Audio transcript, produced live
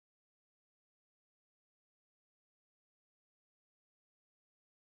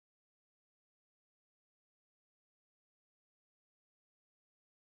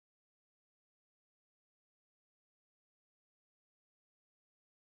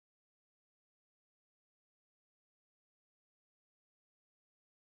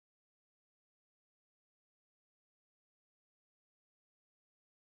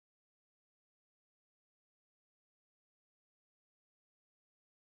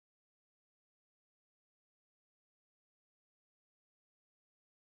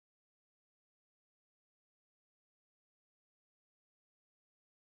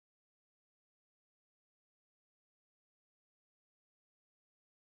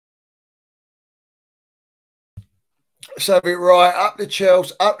Let's have it right. Up the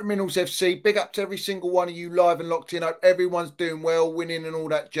Chelsea, up the Minerals FC. Big up to every single one of you live and locked in. Hope everyone's doing well, winning and all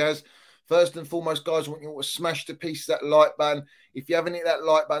that jazz. First and foremost, guys, I want you all to smash the piece of that like button. If you haven't hit that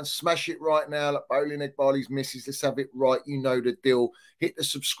like button, smash it right now. Like Bowling Egg Barley's missus. Let's have it right. You know the deal. Hit the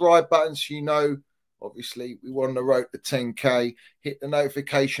subscribe button so you know, obviously, we want on the road to 10K. Hit the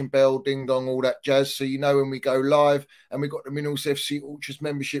notification bell, ding dong, all that jazz, so you know when we go live. And we've got the Minerals FC Ultras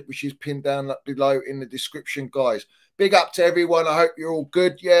membership, which is pinned down up below in the description, guys. Big up to everyone. I hope you're all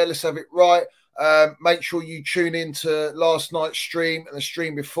good. Yeah, let's have it right. Make sure you tune in to last night's stream and the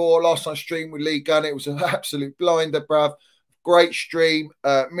stream before. Last night's stream with Lee Gunn. It was an absolute blinder, bruv. Great stream.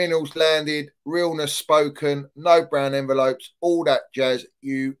 Minerals landed. Realness spoken. No brown envelopes. All that jazz.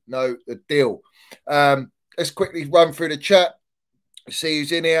 You know the deal. Let's quickly run through the chat. See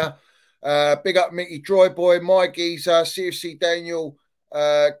who's in here. Big up Mickey Droyboy, My Geezer, CFC Daniel,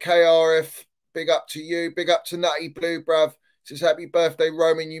 KRF. Big up to you. Big up to Nutty Blue, bruv. Says, happy birthday,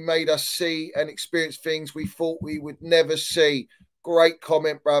 Roman. You made us see and experience things we thought we would never see. Great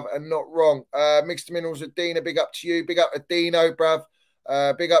comment, bruv, and not wrong. Mixed Minerals Adina, big up to you. Big up to Dino, bruv.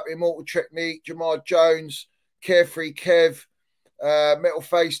 Big up Immortal Technique, Jamar Jones, Carefree Kev, Metal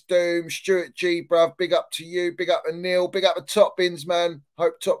Face Doom, Stuart G, bruv. Big up to you. Big up to Neil. Big up to Top Bins, man.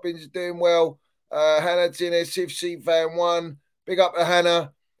 Hope Top Bins is doing well. Hannah Dinner, CFC Van 1. Big up to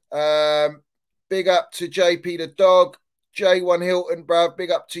Hannah. Big up to JP the dog. J1 Hilton, bruv.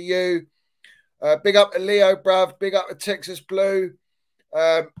 Big up to you. Big up to Leo, bruv. Big up to Texas Blue.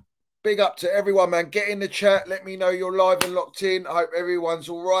 Big up to everyone, man. Get in the chat. Let me know you're live and locked in. I hope everyone's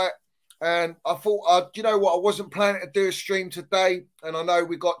all right. And I thought, you know what? I wasn't planning to do a stream today. And I know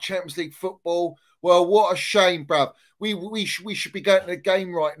we got Champions League football. Well, what a shame, bruv. We should be going to the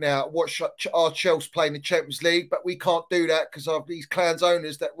game right now. Watch our Chelsea playing the Champions League. But we can't do that because of these clans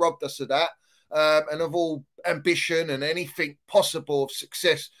owners that robbed us of that. And of all ambition and anything possible of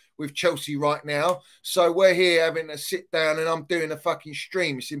success with Chelsea right now. So we're here having a sit down and I'm doing a fucking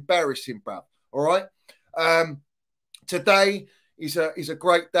stream. It's embarrassing, bruv. All right. Today is a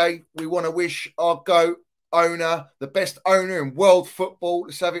great day. We want to wish our GOAT owner, the best owner in world football.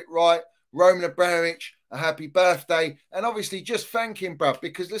 Let's have it right. Roman Abramovich, a happy birthday. And obviously just thank him, bruv,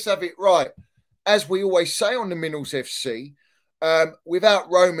 because let's have it right. As we always say on the Minerals FC, without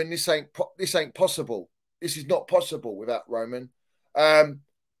Roman, this ain't possible. This is not possible without Roman.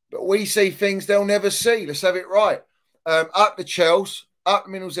 But we see things they'll never see. Let's have it right. Up the Chelsea, up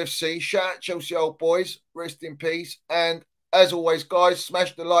Minerals FC. Shout out Chelsea old boys. Rest in peace. And as always, guys,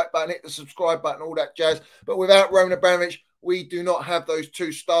 smash the like button, hit the subscribe button, all that jazz. But without Roman Abramovich, we do not have those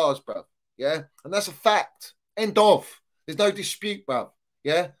 2 stars, bro. Yeah, and that's a fact. End of. There's no dispute, bro.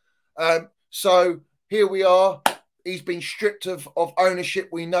 Yeah. So here we are. He's been stripped of ownership.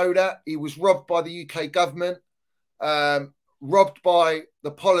 We know that. He was robbed by the UK government, robbed by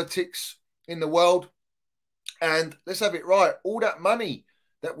the politics in the world. And let's have it right. All that money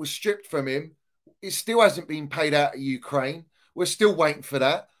that was stripped from him, it still hasn't been paid out of Ukraine. We're still waiting for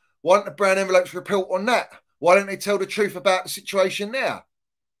that. Why don't the brown envelopes report on that? Why don't they tell the truth about the situation now?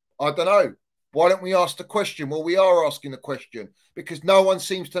 I don't know. Why don't we ask the question? Well, we are asking the question because no one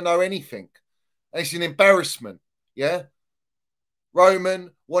seems to know anything. And it's an embarrassment. Yeah.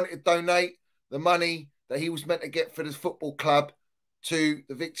 Roman wanted to donate the money that he was meant to get for the football club to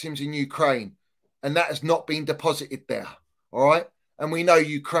the victims in Ukraine. And that has not been deposited there. All right. And we know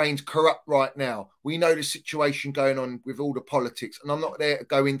Ukraine's corrupt right now. We know the situation going on with all the politics. And I'm not there to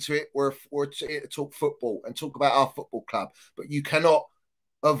go into it. We're here to talk football and talk about our football club. But you cannot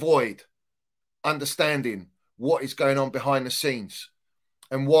avoid understanding what is going on behind the scenes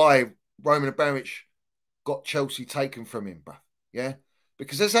and why Roman Abramovich got Chelsea taken from him, bro. Yeah?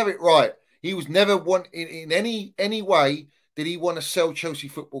 Because let's have it right. He was never in any way did he want to sell Chelsea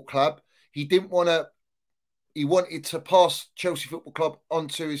Football Club. He didn't want to. He wanted to pass Chelsea Football Club on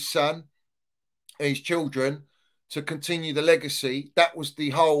to his son and his children to continue the legacy. That was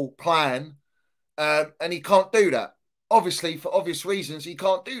the whole plan. And he can't do that. Obviously, for obvious reasons, he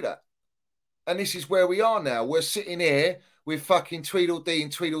can't do that. And this is where we are now. We're sitting here with fucking Tweedledee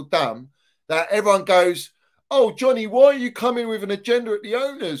and Tweedledum that everyone goes, oh, Johnny, why are you coming with an agenda at the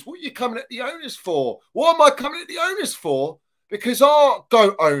owners? What are you coming at the owners for? What am I coming at the owners for? Because our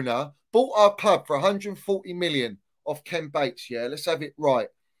GOAT owner bought our club for 140 million off Ken Bates. Yeah, let's have it right.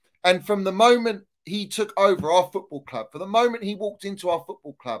 And from the moment he took over our football club, for the moment he walked into our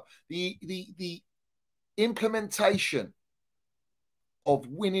football club, the implementation of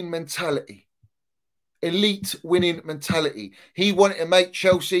winning mentality, elite winning mentality. He wanted to make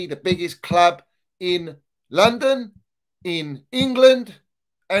Chelsea the biggest club in London, in England,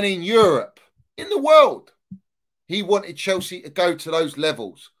 and in Europe, in the world. He wanted Chelsea to go to those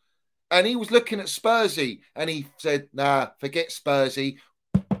levels. And he was looking at Spursy and he said, nah, forget Spursy.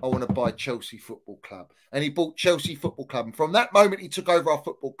 I want to buy Chelsea Football Club. And he bought Chelsea Football Club. And from that moment, he took over our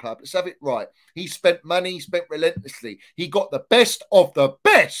football club. Let's have it right. He spent money, he spent relentlessly. He got the best of the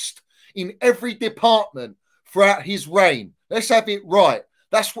best in every department throughout his reign. Let's have it right.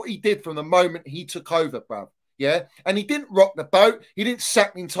 That's what he did from the moment he took over, bruv. Yeah. And he didn't rock the boat. He didn't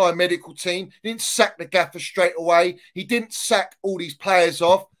sack the entire medical team. He didn't sack the gaffer straight away. He didn't sack all these players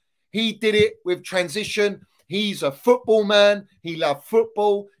off. He did it with transition. He's a football man. He loved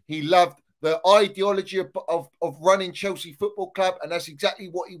football. He loved the ideology of running Chelsea Football Club. And that's exactly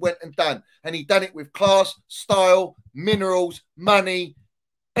what he went and done. And he done it with class, style, minerals, money,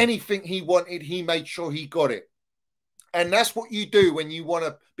 anything he wanted. He made sure he got it. And that's what you do when you want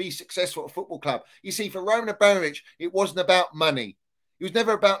to be successful at a football club. You see, for Roman Abramovich, it wasn't about money. It was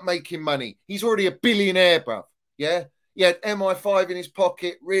never about making money. He's already a billionaire, bruv. Yeah? He had MI5 in his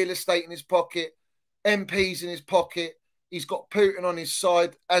pocket, real estate in his pocket, MPs in his pocket. He's got Putin on his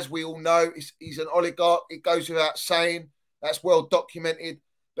side, as we all know. He's an oligarch. It goes without saying. That's well documented.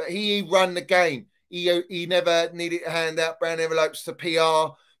 But he ran the game. He never needed to hand out brown envelopes to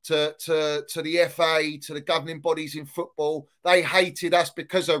PR, to the FA, to the governing bodies in football. They hated us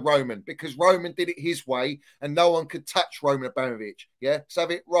because of Roman, because Roman did it his way and no one could touch Roman Abramovich. Yeah, so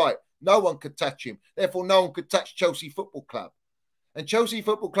have it right. No one could touch him. Therefore, no one could touch Chelsea Football Club. And Chelsea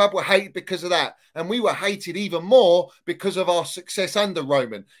Football Club were hated because of that. And we were hated even more because of our success under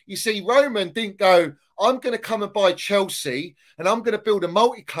Roman. You see, Roman didn't go, I'm going to come and buy Chelsea and I'm going to build a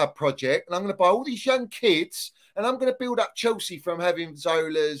multi-club project and I'm going to buy all these young kids and I'm going to build up Chelsea from having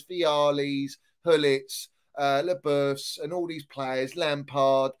Zolas, Vialis, Hullets, Leboeufs and all these players,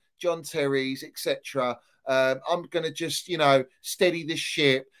 Lampard, John Terry's, etc. I'm going to just, steady this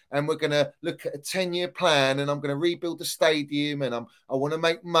ship. And we're going to look at a 10-year plan and I'm going to rebuild the stadium and I want to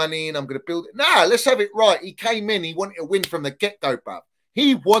make money and I'm going to build it. Nah, let's have it right. He came in, he wanted to win from the get-go, bruv.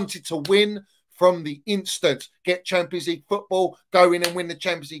 He wanted to win from the instant. Get Champions League football, go in and win the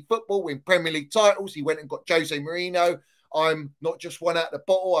Champions League football, win Premier League titles. He went and got Jose Mourinho. I'm not just one out the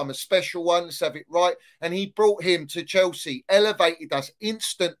bottle, I'm a special one. Let's have it right. And he brought him to Chelsea, elevated us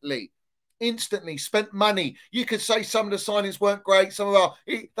instantly. Spent money. You could say some of the signings weren't great.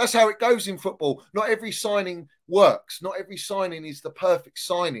 That's how it goes in football. Not every signing works. Not every signing is the perfect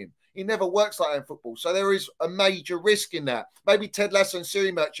signing. It never works like that in football. So there is a major risk in that. Maybe Ted Lasso and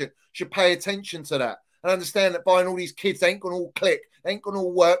Siri Merchant should pay attention to that and understand that buying all these kids, they ain't going to all click. They ain't going to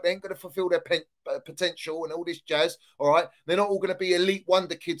all work. They ain't going to fulfill their potential and all this jazz. All right. They're not all going to be elite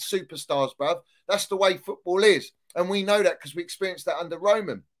wonder kids, superstars, bruv. That's the way football is. And we know that because we experienced that under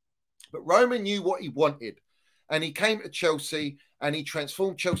Roman. But Roman knew what he wanted and he came to Chelsea and he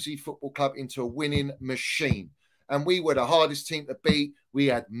transformed Chelsea Football Club into a winning machine. And we were the hardest team to beat. We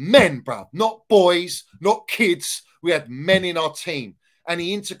had men, bruv, not boys, not kids. We had men in our team. And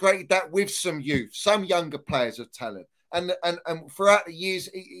he integrated that with some youth, some younger players of talent. And throughout the years,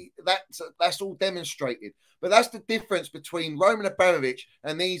 that's all demonstrated. But that's the difference between Roman Abramovich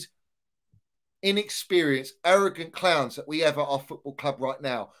and these inexperienced, arrogant clowns that we have at our football club right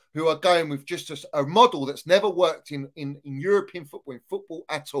now, who are going with just a model that's never worked in European football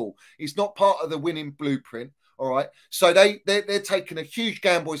at all. It's not part of the winning blueprint. All right. So they're taking a huge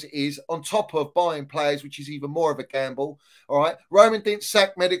gamble as it is, on top of buying players, which is even more of a gamble. All right. Roman didn't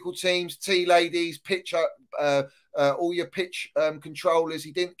sack medical teams, tea ladies, pitch all your pitch controllers.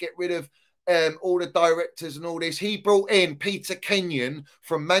 He didn't get rid of all the directors and all this. He brought in Peter Kenyon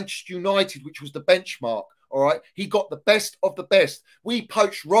from Manchester United, which was the benchmark. All right. He got the best of the best. We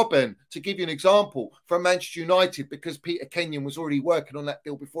poached Robin, to give you an example, from Manchester United because Peter Kenyon was already working on that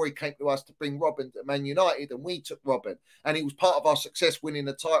deal before he came to us to bring Robin to Man United, and we took Robin. And he was part of our success winning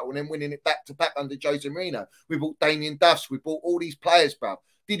the title and then winning it back to back under Jose Mourinho. We bought Damien Duffs. We bought all these players, bruv.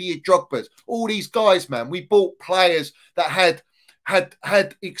 Didier Drogba's. All these guys, man. We bought players that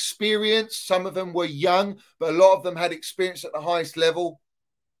had experience. Some of them were young, but a lot of them had experience at the highest level.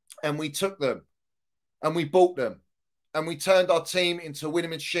 And we took them. And we bought them and we turned our team into a winning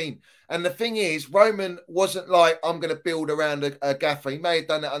machine. And the thing is, Roman wasn't like, I'm going to build around a gaffer. He may have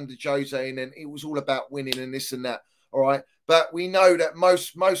done it under Jose and then it was all about winning and this and that. All right. But we know that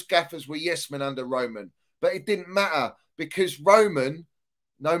most gaffers were yes men under Roman. But it didn't matter because Roman,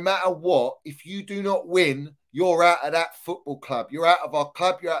 no matter what, if you do not win, you're out of that football club. You're out of our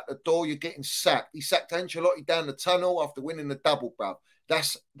club. You're out the door. You're getting sacked. He sacked Ancelotti down the tunnel after winning the double, bruv.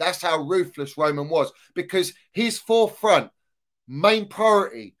 That's how ruthless Roman was, because his forefront main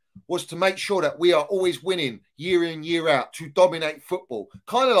priority was to make sure that we are always winning year in, year out, to dominate football.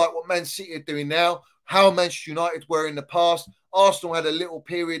 Kind of like what Man City are doing now, how Manchester United were in the past. Arsenal had a little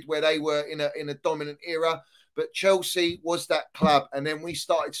period where they were in a dominant era, but Chelsea was that club. And then we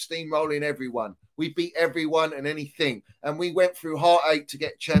started steamrolling everyone. We beat everyone and anything. And we went through heartache to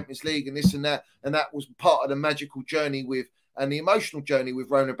get Champions League and this and that. And that was part of the magical journey and the emotional journey with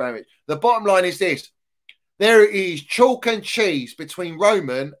Roman Abramovich. The bottom line is this. There it is, chalk and cheese between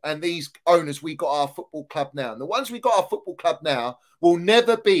Roman and these owners we got our football club now. And the ones we got our football club now will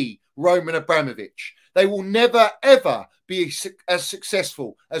never be Roman Abramovich. They will never, ever be as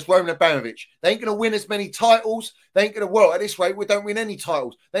successful as Roman Abramovich. They ain't going to win as many titles. They ain't going to, well, at this rate, we don't win any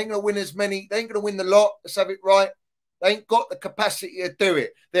titles. They ain't going to win as many. They ain't going to win the lot. Let's have it right. They ain't got the capacity to do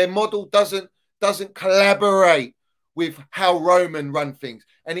it. Their model doesn't collaborate with how Roman run things.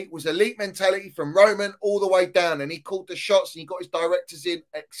 And it was elite mentality from Roman all the way down. And he called the shots and he got his directors in,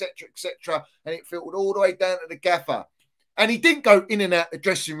 etc., etc. And it filtered all the way down to the gaffer. And he didn't go in and out the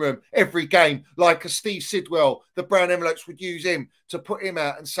dressing room every game like a Steve Sidwell. The brown envelopes would use him to put him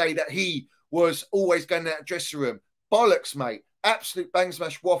out and say that he was always going out the dressing room. Bollocks, mate. Absolute bang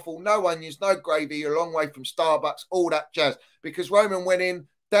smash waffle. No onions, no gravy. You're a long way from Starbucks, all that jazz. Because Roman went in,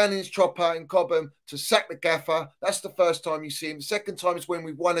 down in his chopper in Cobham to sack the gaffer. That's the first time you see him. The second time is when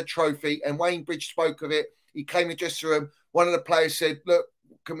we've won a trophy, and Wayne Bridge spoke of it. He came in the dressing room. One of the players said, look,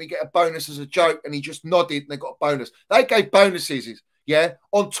 can we get a bonus as a joke? And he just nodded and they got a bonus. They gave bonuses, yeah,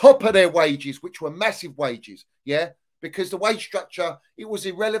 on top of their wages, which were massive wages, yeah, because the wage structure, it was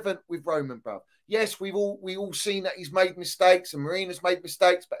irrelevant with Roman, bro. Yes, we all seen that he's made mistakes and Marina's made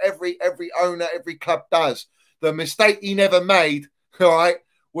mistakes, but every owner, every club does. The mistake he never made, all right,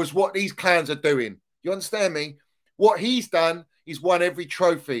 was what these clowns are doing. You understand me? What he's done is won every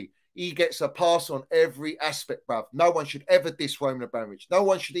trophy. He gets a pass on every aspect, bruv. No one should ever diss Roman Abramovich. No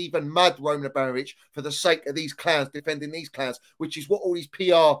one should even mud Roman Abramovich for the sake of these clowns, defending these clowns, which is what all these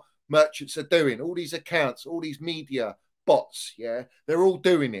PR merchants are doing. All these accounts, all these media bots, yeah? They're all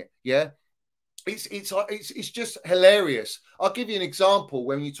doing it, yeah? It's just hilarious. I'll give you an example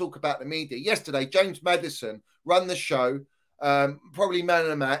when you talk about the media. Yesterday, James Maddison ran the show, probably man of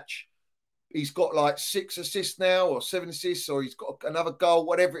the match. He's got like 6 assists now or 7 assists, or he's got another goal,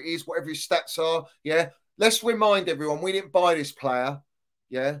 whatever it is, whatever his stats are. Yeah. Let's remind everyone, we didn't buy this player,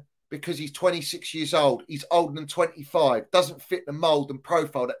 yeah, because he's 26 years old. He's older than 25. Doesn't fit the mold and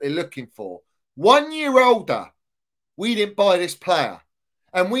profile that they're looking for. 1 year older. We didn't buy this player.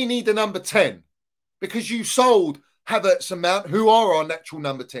 And we need a number 10 because you sold Havertz and Mount, who are our natural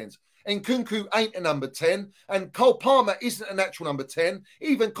number 10s. And Nkunku ain't a number 10. And Cole Palmer isn't a natural number 10.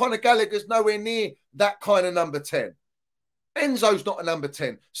 Even Conor Gallagher's nowhere near that kind of number 10. Enzo's not a number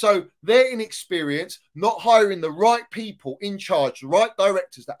 10. So their inexperience, not hiring the right people in charge, the right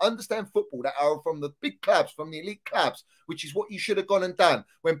directors that understand football, that are from the big clubs, from the elite clubs, which is what you should have gone and done.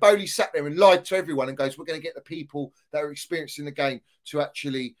 When Bowley sat there and lied to everyone and goes, we're going to get the people that are experienced in the game to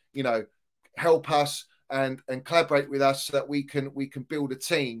actually, you know, help us and collaborate with us so that we can build a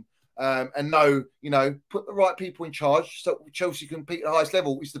team. And know, you know, put the right people in charge so Chelsea can compete at the highest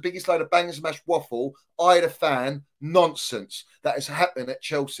level. It's the biggest load of bang and smash waffle, I had a fan nonsense that is happening at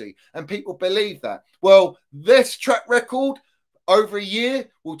Chelsea. And people believe that. Well, this track record over a year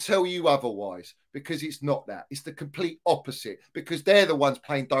will tell you otherwise, because it's not that. It's the complete opposite, because they're the ones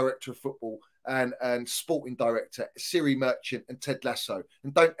playing director of football and sporting director, Siri Merchant and Ted Lasso.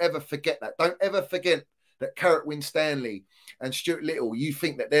 And don't ever forget that. Don't ever forget that Carrot Winstanley and Stuart Little, you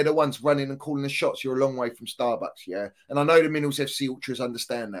think that they're the ones running and calling the shots. You're a long way from Starbucks, yeah? And I know the Minerals FC Ultras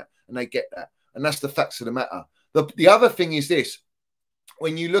understand that, and they get that. And that's the facts of the matter. The other thing is this.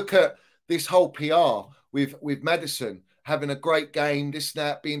 When you look at this whole PR with Maddison having a great game, this,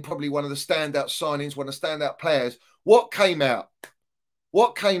 that, being probably one of the standout signings, one of the standout players, what came out?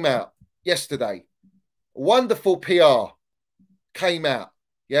 What came out yesterday? Wonderful PR came out,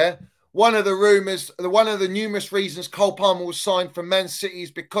 yeah? One of the rumours, one of the numerous reasons Cole Palmer was signed from Man City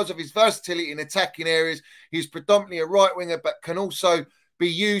is because of his versatility in attacking areas. He's predominantly a right winger, but can also be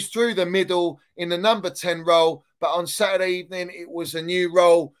used through the middle in the number 10 role. But on Saturday evening, it was a new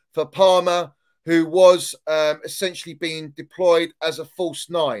role for Palmer, who was essentially being deployed as a false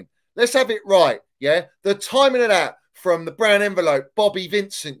 9. Let's have it right, yeah? The timing of that from the brown envelope, Bobby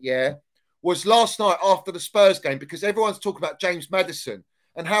Vincent, yeah, was last night after the Spurs game, because everyone's talking about James Maddison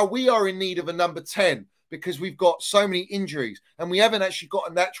and how we are in need of a number 10 because we've got so many injuries and we haven't actually got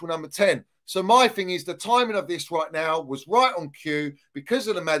a natural number 10. So my thing is the timing of this right now was right on cue because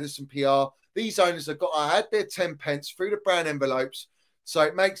of the Maddison PR. These owners have got to add their 10 pence through the brown envelopes. So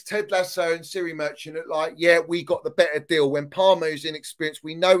it makes Ted Lasso and Siri Merchant look like, yeah, we got the better deal. When Palmer is inexperienced,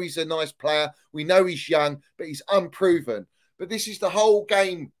 we know he's a nice player. We know he's young, but he's unproven. But this is the whole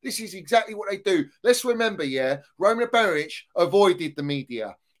game. This is exactly what they do. Let's remember, yeah, Roman Abramovich avoided the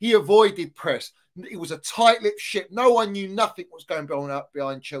media. He avoided press. It was a tight-lipped ship. No one knew nothing was going on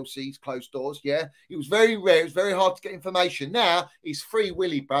behind Chelsea's closed doors, yeah? It was very rare. It was very hard to get information. Now, it's free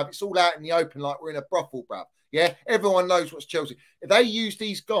willy, bruv. It's all out in the open like we're in a brothel, bruv. Yeah? Everyone knows what's Chelsea. They use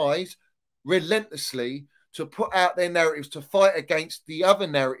these guys relentlessly to put out their narratives, to fight against the other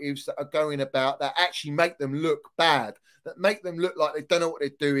narratives that are going about that actually make them look bad, that make them look like they don't know what they're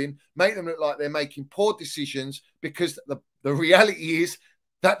doing, make them look like they're making poor decisions, because the reality is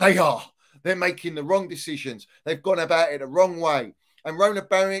that they are. They're making the wrong decisions. They've gone about it the wrong way. And Roman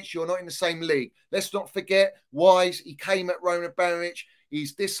Abramovich, you're not in the same league. Let's not forget, Wise, he came at Roman Abramovich.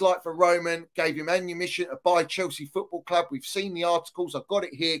 His dislike for Roman gave him ammunition to buy Chelsea Football Club. We've seen the articles. I've got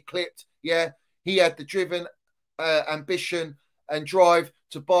it here clipped. Yeah, he had the driven ambition and drive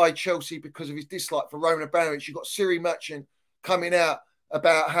to buy Chelsea because of his dislike for Roman Abramovich. You've got Siri Merchant coming out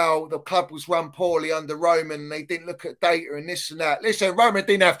about how the club was run poorly under Roman and they didn't look at data and this and that. Listen, Roman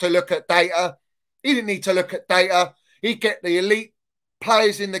didn't have to look at data. He didn't need to look at data. He'd get the elite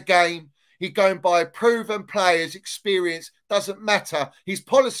players in the game. He'd go and buy proven players, experience, doesn't matter. His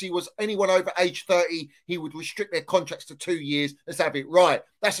policy was anyone over age 30, he would restrict their contracts to 2 years. Let's have it right.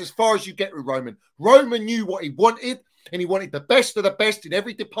 That's as far as you get with Roman. Roman knew what he wanted, and he wanted the best of the best in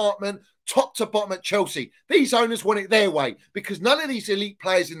every department, top to bottom at Chelsea. These owners want it their way because none of these elite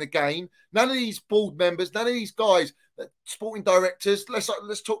players in the game, none of these board members, none of these guys, sporting directors,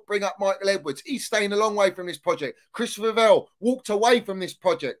 bring up Michael Edwards. He's staying a long way from this project. Christopher Vell walked away from this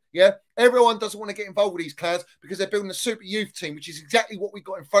project. Yeah, everyone doesn't want to get involved with these clans because they're building a super youth team, which is exactly what we've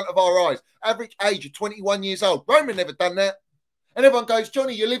got in front of our eyes. Average age of 21 years old. Roman never done that. And everyone goes,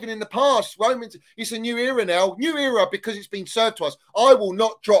 Johnny, you're living in the past. Roman's, it's a new era now. New era because it's been served to us. I will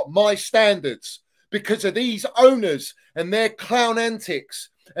not drop my standards because of these owners and their clown antics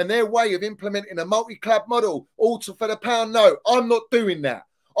and their way of implementing a multi-club model, all for the pound note. I'm not doing that.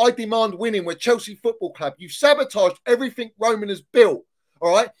 I demand winning with Chelsea Football Club. You've sabotaged everything Roman has built,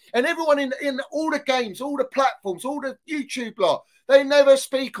 all right? And everyone in all the games, all the platforms, all the YouTube lot, they never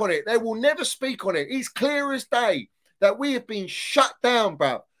speak on it. They will never speak on it. It's clear as day that we have been shut down,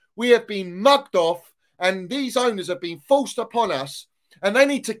 bruv. We have been mugged off, and these owners have been forced upon us, and they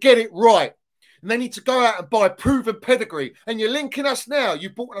need to get it right. And they need to go out and buy proven pedigree. And you're linking us now.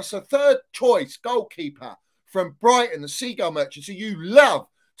 You bought us a third choice goalkeeper from Brighton, the Seagull Merchants, who you love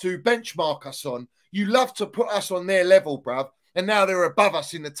to benchmark us on. You love to put us on their level, bruv. And now they're above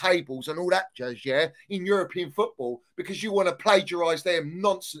us in the tables and all that jazz, yeah, in European football, because you want to plagiarise their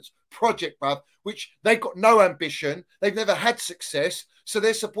nonsense project, bruv, which they've got no ambition. They've never had success. So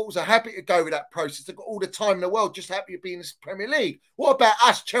their supporters are happy to go with that process. They've got all the time in the world, just happy to be in the Premier League. What about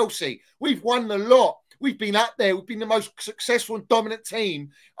us, Chelsea? We've won the lot. We've been up there. We've been the most successful and dominant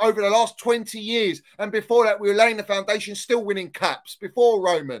team over the last 20 years. And before that, we were laying the foundation, still winning cups before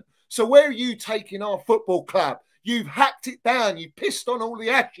Roman. So where are you taking our football club? You've hacked it down. You pissed on all the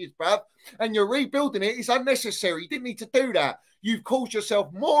ashes, bruv. And you're rebuilding it. It's unnecessary. You didn't need to do that. You've caused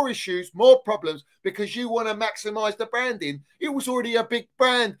yourself more issues, more problems because you want to maximize the branding. It was already a big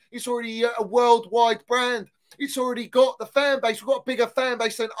brand. It's already a worldwide brand. It's already got the fan base. We've got a bigger fan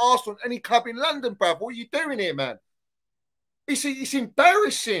base than Arsenal and any club in London, bruv. What are you doing here, man? It's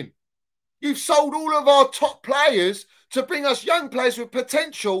embarrassing. You've sold all of our top players to bring us young players with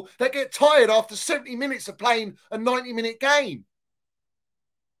potential that get tired after 70 minutes of playing a 90-minute game.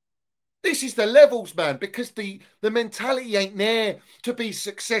 This is the levels, man, because the mentality ain't there to be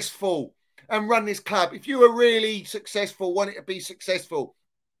successful and run this club. If you were really successful, wanting to be successful,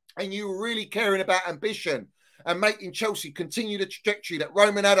 and you were really caring about ambition and making Chelsea continue the trajectory that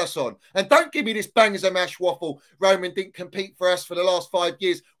Roman had us on. And don't give me this bangers and mash waffle. Roman didn't compete for us for the last 5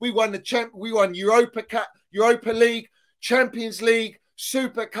 years. We won we won Europa Cup, Europa League, Champions League,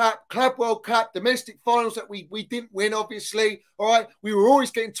 Super Cup, Club World Cup, domestic finals that we didn't win, obviously. All right. We were always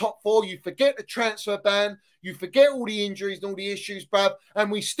getting top four. You forget the transfer ban. You forget all the injuries and all the issues, bruv.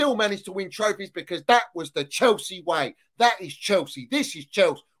 And we still managed to win trophies because that was the Chelsea way. That is Chelsea. This is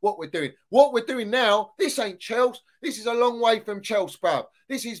Chelsea, what we're doing. What we're doing now, this ain't Chelsea. This is a long way from Chelsea, bruv.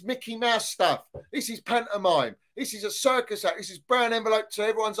 This is Mickey Mouse stuff. This is pantomime. This is a circus act. This is brown envelope to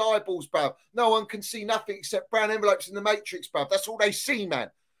everyone's eyeballs, bruv. No one can see nothing except brown envelopes in the Matrix, bruv. That's all they see, man.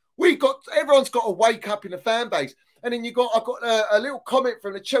 Everyone's got to wake up in the fan base. And then I got a little comment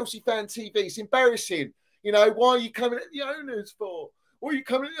from the Chelsea Fan TV. It's embarrassing. You know, why are you coming at the owners for? What are you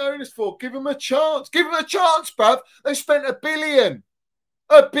coming at the owners for? Give them a chance. Give them a chance, bruv. They spent $1 billion.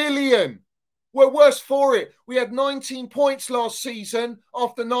 $1 billion. We're worse for it. We had 19 points last season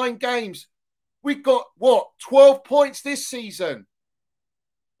after 9 games. We got, what, 12 points this season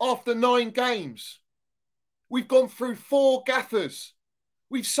after 9 games. We've gone through 4 gaffers.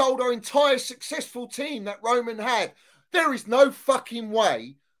 We've sold our entire successful team that Roman had. There is no fucking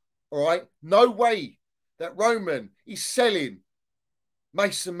way, all right, no way that Roman is selling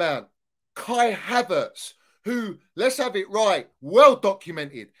Mason Mount, Kai Havertz, who, let's have it right, well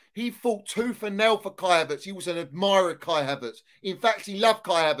documented. He fought tooth and nail for Kai Havertz. He was an admirer of Kai Havertz. In fact, he loved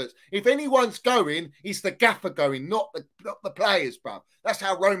Kai Havertz. If anyone's going, it's the gaffer going, not the players, bruv. That's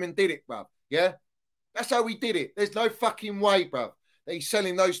how Roman did it, bruv. Yeah? That's how he did it. There's no fucking way, bruv, that he's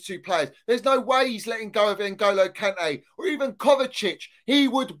selling those 2 players. There's no way he's letting go of N'Golo Kante or even Kovacic. He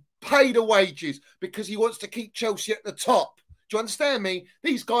would pay the wages because he wants to keep Chelsea at the top. Do you understand me?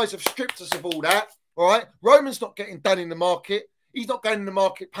 These guys have stripped us of all that, all right? Roman's not getting done in the market. He's not going in the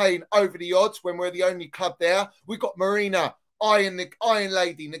market paying over the odds when we're the only club there. We've got Marina, Iron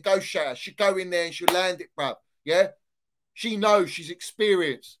Lady, negotiator. She'll go in there and she'll land it, bruv. Yeah? She knows, she's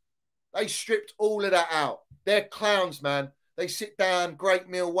experienced. They stripped all of that out. They're clowns, man. They sit down, great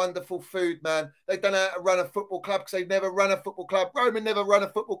meal, wonderful food, man. They don't know how to run a football club because they've never run a football club. Roman never run a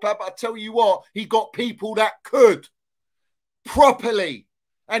football club, but I tell you what, he got people that could properly.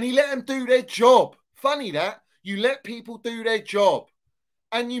 And he let them do their job. Funny that. You let people do their job.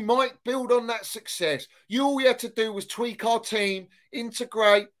 And you might build on that success. All you had to do was tweak our team,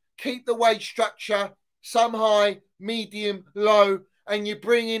 integrate, keep the wage structure, some high, medium, low, and you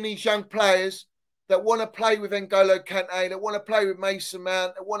bring in these young players that want to play with N'Golo Kante, that want to play with Mason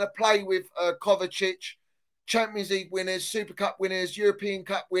Mount, that want to play with Kovacic, Champions League winners, Super Cup winners, European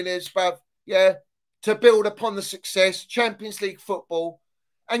Cup winners, bruv, yeah, to build upon the success, Champions League football.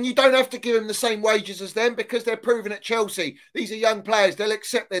 And you don't have to give them the same wages as them because they're proven at Chelsea. These are young players. They'll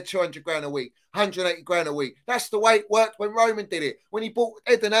accept their 200 grand a week, 180 grand a week. That's the way it worked when Roman did it. When he bought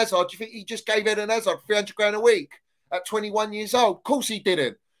Eden Hazard, do you think he just gave Eden Hazard 300 grand a week at 21 years old? Of course he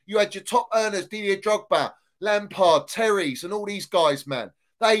didn't. You had your top earners, Didier Drogba, Lampard, Terry's, and all these guys, man.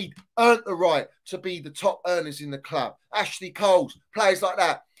 They earned the right to be the top earners in the club. Ashley Cole's, players like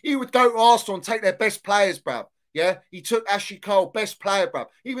that. He would go to Arsenal and take their best players, bruv. Yeah, he took Ashley Cole, best player, bruv.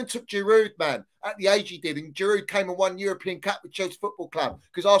 He even took Giroud, man, at the age he did. And Giroud came and won European Cup with Chelsea Football Club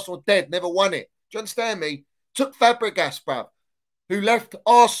because Arsenal dead, never won it. Do you understand me? Took Fabregas, bruv, who left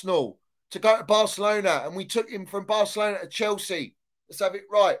Arsenal to go to Barcelona, and we took him from Barcelona to Chelsea. Let's have it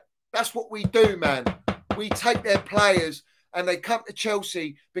right. That's what we do, man. We take their players and they come to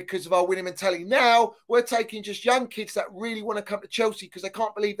Chelsea because of our winning mentality. Now we're taking just young kids that really want to come to Chelsea because they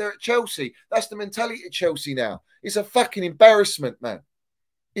can't believe they're at Chelsea. That's the mentality at Chelsea now. It's a fucking embarrassment, man.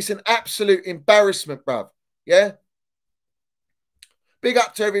 It's an absolute embarrassment, bruv. Yeah? Big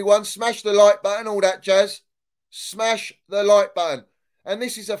up to everyone. Smash the like button, all that jazz. Smash the like button. And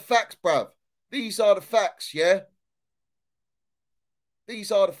this is a fact, bruv. These are the facts, yeah?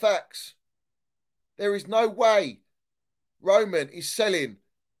 These are the facts. There is no way Roman is selling.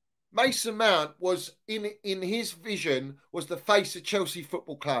 Mason Mount was, in his vision, was the face of Chelsea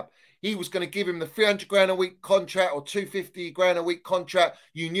Football Club. He was going to give him the 300 grand a week contract or 250 grand a week contract.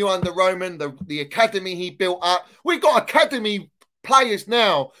 You knew under Roman, the academy he built up. We got academy players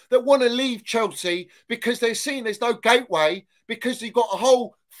now that want to leave Chelsea because they're seeing there's no gateway, because you've got a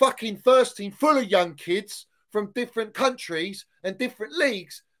whole fucking first team full of young kids from different countries and different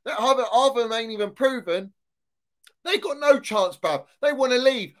leagues that half of them ain't even proven. They got no chance, bruv. They want to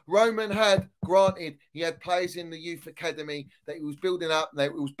leave. Roman had, granted, he had players in the youth academy that he was building up, and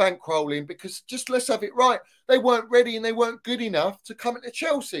it was bankrolling because, just let's have it right, they weren't ready and they weren't good enough to come into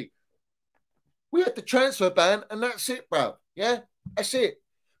Chelsea. We had the transfer ban, and that's it, bruv. Yeah, that's it.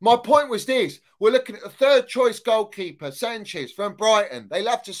 My point was this. We're looking at the third choice goalkeeper, Sanchez from Brighton. They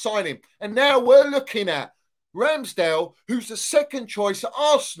love to sign him. And now we're looking at Ramsdale, who's the second choice at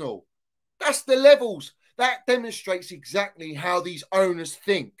Arsenal. That's the levels. That demonstrates exactly how these owners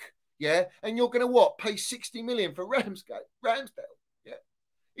think, yeah? And you're going to what? Pay 60 million for Ramsdale, yeah?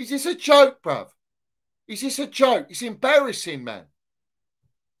 Is this a joke, bruv? Is this a joke? It's embarrassing, man.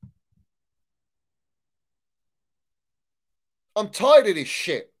 I'm tired of this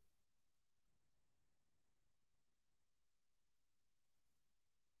shit.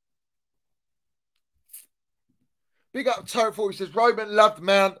 Big up Total. He says, Roman loved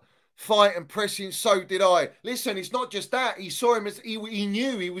Mount. Fight and pressing, so did I. Listen, it's not just that. He saw him as he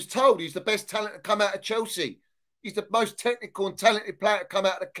knew, he was told he's the best talent to come out of Chelsea. He's the most technical and talented player to come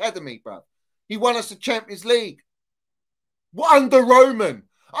out of the academy, bruv. He won us the Champions League. Under Roman,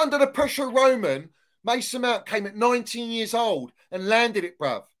 under the pressure of Roman, Mason Mount came at 19 years old and landed it,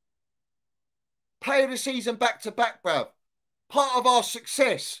 bruv. Player of the season back to back, bruv. Part of our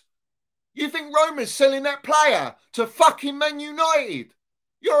success. You think Roman's selling that player to fucking Man United?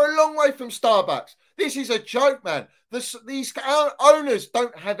 You're a long way from Starbucks. This is a joke, man. These owners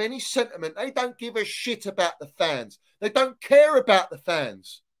don't have any sentiment. They don't give a shit about the fans. They don't care about the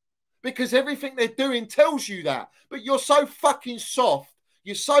fans because everything they're doing tells you that. But you're so fucking soft.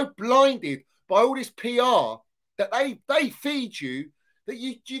 You're so blinded by all this PR that they feed you that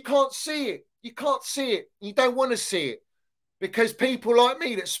you can't see it. You can't see it. You don't want to see it because people like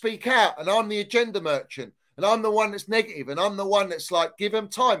me that speak out, and I'm the agenda merchant, and I'm the one that's negative, and I'm the one that's like, give them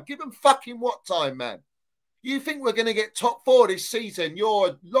time. Give them fucking what time, man? You think we're going to get top 4 this season? You're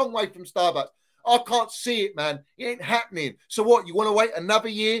a long way from Starbucks. I can't see it, man. It ain't happening. So what? You want to wait another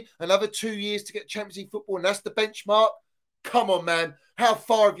year, another 2 years to get Champions League football, and that's the benchmark? Come on, man. How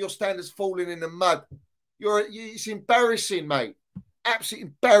far have your standards fallen in the mud? It's embarrassing, mate. Absolutely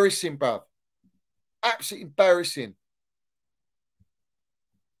embarrassing, bruv. Absolutely embarrassing.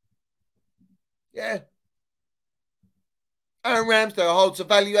 Yeah. Aaron Ramsdale holds a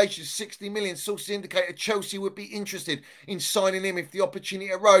valuation of 60 million. Sources indicate Chelsea would be interested in signing him if the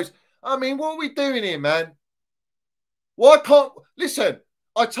opportunity arose. I mean, what are we doing here, man? Why can't... Listen,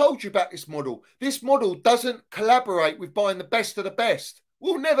 I told you about this model. This model doesn't collaborate with buying the best of the best.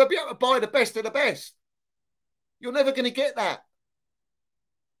 We'll never be able to buy the best of the best. You're never going to get that.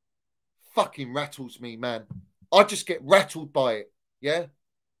 Fucking rattles me, man. I just get rattled by it, yeah?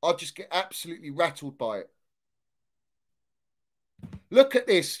 I just get absolutely rattled by it. Look at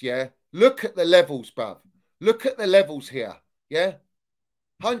this, yeah? Look at the levels, bruv. Look at the levels here, yeah?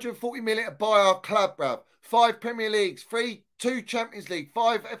 140 million to buy our club, bruv. 5 Premier Leagues, 2 Champions League,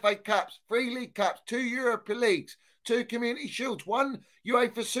 5 FA Cups, 3 League Cups, 2 Europa Leagues, 2 Community Shields, 1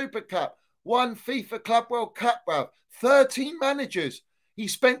 UEFA Super Cup, 1 FIFA Club World Cup, bruv. 13 managers. He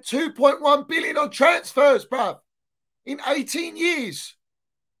spent 2.1 billion on transfers, bruv, in 18 years.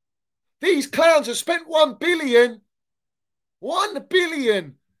 These clowns have spent 1 billion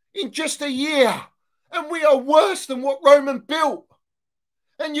in just a year. And we are worse than what Roman built.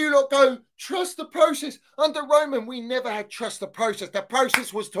 And you lot go, trust the process. Under Roman, we never had trust the process. The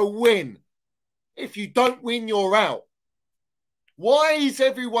process was to win. If you don't win, you're out. Why is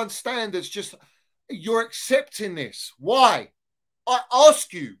everyone's standards just, you're accepting this? Why? I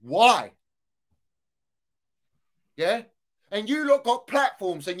ask you, why? Yeah? And you lot got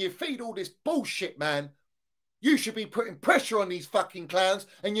platforms and you feed all this bullshit, man. You should be putting pressure on these fucking clowns,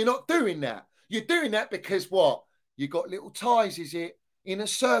 and you're not doing that. You're doing that because what? You got little ties, is it? In a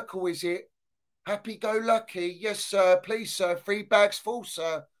circle, is it? Happy-go-lucky. Yes, sir. Please, sir. 3 bags full,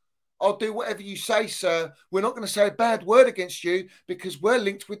 sir. I'll do whatever you say, sir. We're not going to say a bad word against you because we're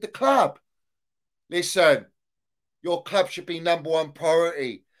linked with the club. Listen, your club should be #1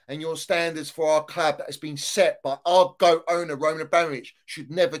 priority, and your standards for our club that has been set by our GOAT owner, Roman Abramovich, should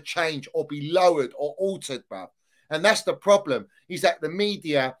never change or be lowered or altered, bruv. And that's the problem, is that the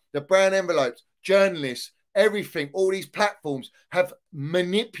media, the brown envelopes, journalists, everything, all these platforms have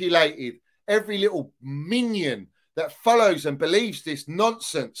manipulated every little minion that follows and believes this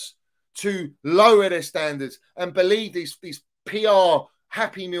nonsense to lower their standards and believe these PR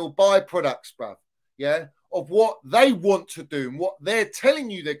Happy Meal byproducts, bruv, yeah, of what they want to do and what they're telling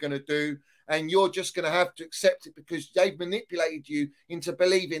you they're going to do, and you're just going to have to accept it because they've manipulated you into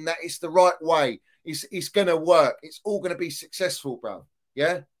believing that it's the right way. It's going to work. It's all going to be successful, bro.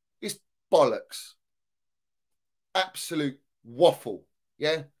 Yeah? It's bollocks. Absolute waffle.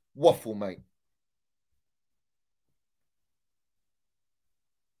 Yeah? Waffle, mate.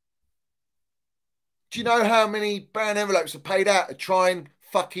 Do you know how many brown envelopes are paid out to try and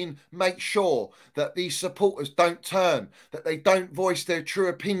fucking make sure that these supporters don't turn, that they don't voice their true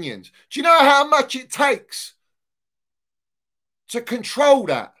opinions? Do you know how much it takes to control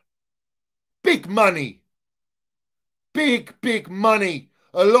that? Big money. Big, big money.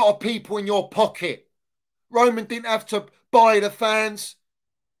 A lot of people in your pocket. Roman didn't have to buy the fans.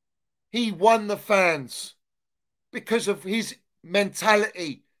 He won the fans because of his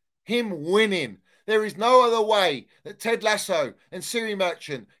mentality, him winning. There is no other way that Ted Lasso and Siri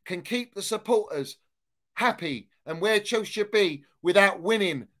Merchant can keep the supporters happy and where Chelsea should be without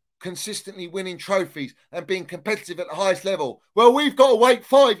winning, consistently winning trophies and being competitive at the highest level. Well, we've got to wait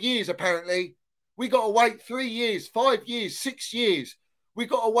 5 years, apparently. We've got to wait 3 years, 5 years, 6 years. We've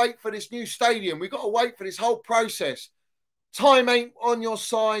got to wait for this new stadium. We've got to wait for this whole process. Time ain't on your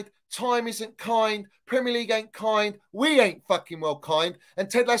side. Time isn't kind. Premier League ain't kind. We ain't fucking well kind. And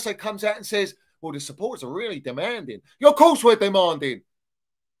Ted Lasso comes out and says, well, the supporters are really demanding. Of course we're demanding.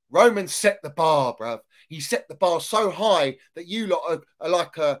 Roman set the bar, bruv. He set the bar so high that you lot are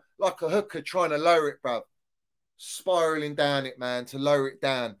like a hooker trying to lower it, bruv. spiraling down it, man, to lower it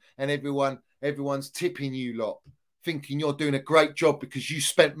down. And everyone's tipping you lot, thinking you're doing a great job because you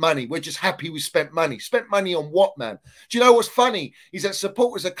spent money. We're just happy we spent money. Spent money on what, man? Do you know what's funny? Is that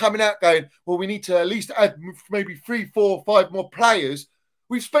supporters are coming out going, well, we need to at least add maybe 3, 4, 5 more players.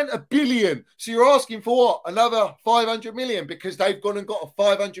 We've spent $1 billion. So you're asking for what? Another 500 million because they've gone and got a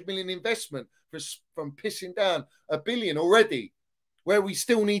 500 million investment from pissing down $1 billion already, where we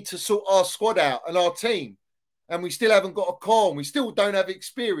still need to sort our squad out and our team. And we still haven't got a car and we still don't have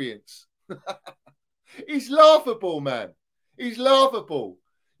experience. He's laughable, man. He's laughable.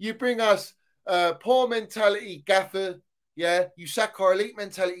 You bring us poor mentality gaffer, yeah? You sack our elite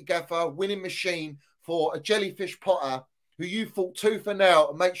mentality gaffer, winning machine for a jellyfish Potter who you fought tooth and nail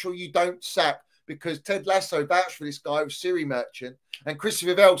and make sure you don't sack because Ted Lasso vouched for this guy with Siri Merchant. And Chris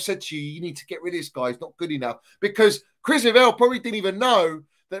Vivell said to you, you need to get rid of this guy. He's not good enough. Because Chris Vivell probably didn't even know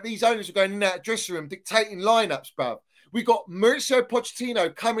that these owners were going in that dressing room dictating lineups, bruv. We got Mauricio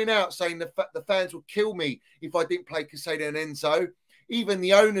Pochettino coming out saying the fans would kill me if I didn't play Caicedo and Enzo. Even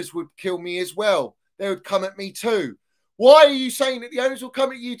the owners would kill me as well. They would come at me too. Why are you saying that the owners will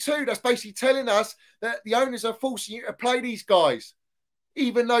come at you too? That's basically telling us that the owners are forcing you to play these guys,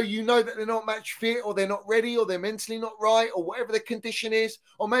 even though you know that they're not match fit or they're not ready or they're mentally not right or whatever the condition is.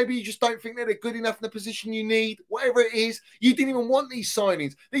 Or maybe you just don't think that they're good enough in the position you need. Whatever it is, you didn't even want these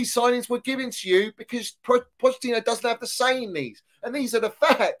signings. These signings were given to you because Pochettino doesn't have the say in these. And these are the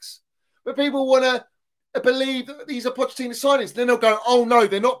facts. But people want to believe that these are Pochettino signings. Then they'll go, oh, no,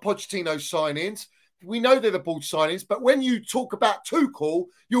 they're not Pochettino signings. We know they're the board signings. But when you talk about Tuchel,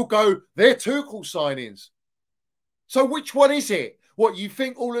 you'll go, they're Tuchel signings. So which one is it? What, you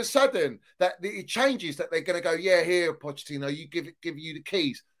think all of a sudden that it changes, that they're going to go, yeah, here, Pochettino, you give you the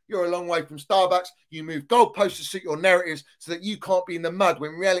keys. You're a long way from Starbucks. You move goalposts to suit your narratives so that you can't be in the mud.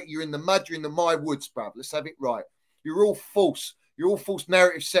 When in reality, you're in the mud, you're in the my woods, bruv. Let's have it right. You're all false. You're all false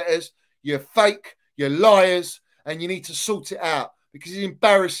narrative setters. You're fake. You're liars. And you need to sort it out because it's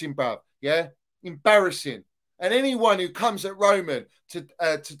embarrassing, bruv. Yeah? Embarrassing. And anyone who comes at Roman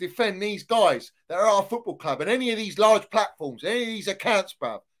to defend these guys that are our football club and any of these large platforms, any of these accounts,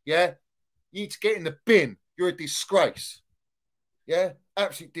 bruv, yeah, you need to get in the bin. You're a disgrace. Yeah?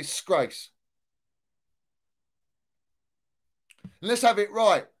 Absolute disgrace. And let's have it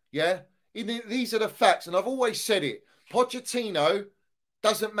right, yeah? These are the facts, and I've always said it. Pochettino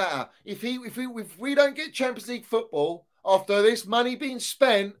doesn't matter. If we don't get Champions League football after this money being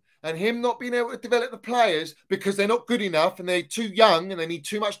spent, and him not being able to develop the players because they're not good enough and they're too young and they need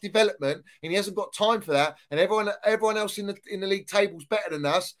too much development and he hasn't got time for that, and everyone else in the league table's better than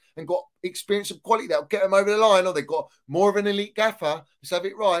us and got experience and quality that'll get them over the line, or they've got more of an elite gaffer. Let's have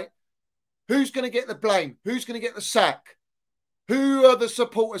it right. Who's going to get the blame? Who's going to get the sack? Who are the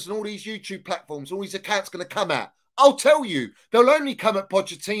supporters and all these YouTube platforms, all these accounts going to come at? I'll tell you, they'll only come at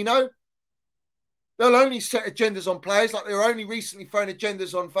Pochettino. They'll only set agendas on players, like they were only recently throwing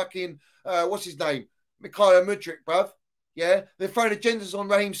agendas on fucking, what's his name? Mikhailo Mudryk, bruv. Yeah? They're throwing agendas on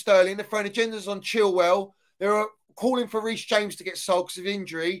Raheem Sterling. They're throwing agendas on Chilwell. They're calling for Reece James to get sold because of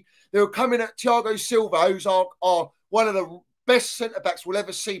injury. They were coming at Thiago Silva, who's our one of the best centre-backs we'll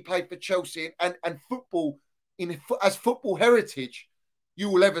ever see play for Chelsea, and football, as football heritage, you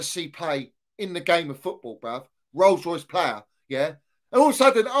will ever see play in the game of football, bruv. Rolls-Royce player, yeah? And all of a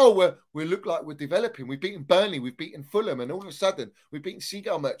sudden, we look like we're developing. We've beaten Burnley, we've beaten Fulham, and all of a sudden, we've beaten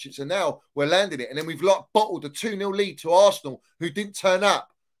Seagull Merchants, and now we're landing it. And then we've bottled a 2-0 lead to Arsenal, who didn't turn up,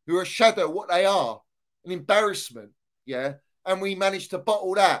 who are a shadow of what they are. An embarrassment, yeah? And we managed to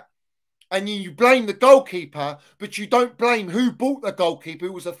bottle that. And you blame the goalkeeper, but you don't blame who bought the goalkeeper,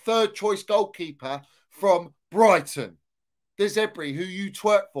 who was a third-choice goalkeeper from Brighton. De Zerbi, who you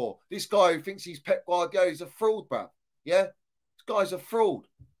twerk for. This guy who thinks he's Pep Guardiola is a fraud, bruv. Yeah? Guy's a fraud.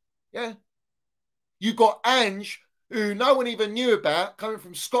 Yeah. You got Ange, who no one even knew about, coming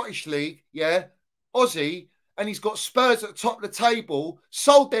from Scottish League, yeah, Aussie, and he's got Spurs at the top of the table,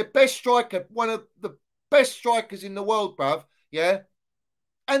 sold their best striker, one of the best strikers in the world, bruv, yeah,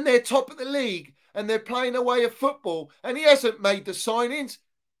 and they're top of the league, and they're playing a way of football, and he hasn't made the signings.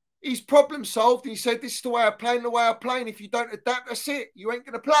 He's problem solved. He said, this is the way I play, and the way I play, and if you don't adapt, that's it. You ain't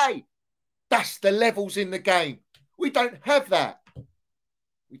going to play. That's the levels in the game. We don't have that.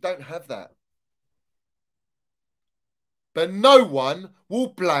 We don't have that. But no one will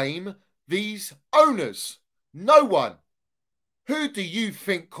blame these owners. No one. Who do you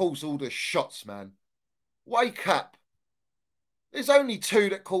think calls all the shots, man? Wake up. There's only two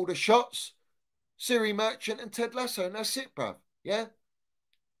that call the shots. Siri Merchant and Ted Lasso, and that's it, bruv. Yeah?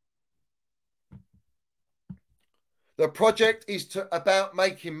 The project is about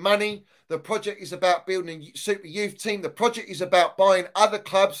making money. The project is about building a super youth team. The project is about buying other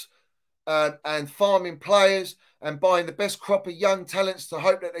clubs and farming players and buying the best crop of young talents to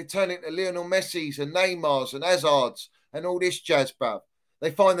hope that they turn into Lionel Messi's and Neymar's and Hazard's and all this jazz, bruv.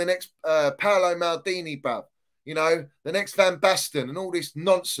 They find the next Paolo Maldini, bruv. You know, the next Van Basten and all this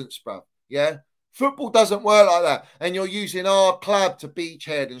nonsense, bruv. Yeah? Football doesn't work like that. And you're using our club to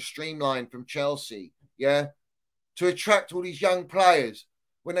beachhead and streamline from Chelsea, yeah, to attract all these young players.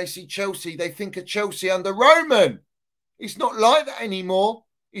 When they see Chelsea, they think of Chelsea under Roman. It's not like that anymore.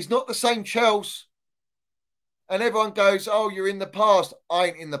 He's not the same Chelsea. And everyone goes, oh, you're in the past. I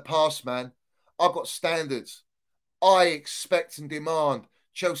ain't in the past, man. I've got standards. I expect and demand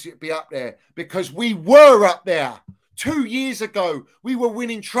Chelsea to be up there because we were up there. 2 years ago, we were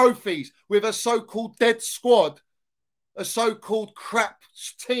winning trophies with a so-called dead squad, a so-called crap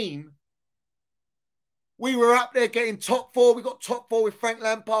team. We were up there getting top four. We got top four with Frank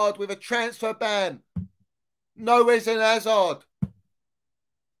Lampard with a transfer ban. No Eden Hazard.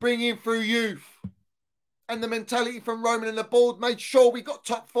 Bringing through youth. And the mentality from Roman and the board made sure we got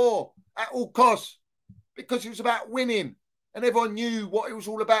top four at all costs because it was about winning. And everyone knew what it was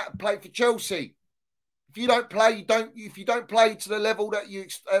all about to play for Chelsea. If you don't play, you don't. If you don't play to the level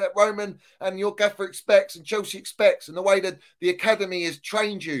that Roman and your gaffer expects and Chelsea expects, and the way that the academy has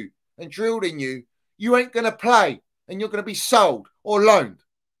trained you and drilled in you, you ain't going to play, and you're going to be sold or loaned.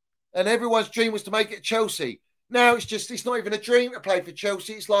 And everyone's dream was to make it Chelsea. Now it's not even a dream to play for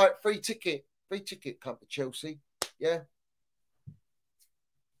Chelsea. It's like free ticket, come to Chelsea. Yeah.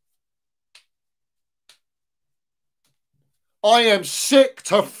 I am sick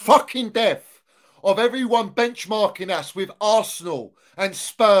to fucking death of everyone benchmarking us with Arsenal and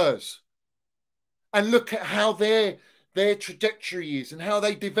Spurs. And look at how their trajectory is and how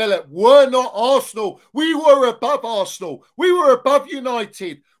they develop. We're not Arsenal. We were above Arsenal. We were above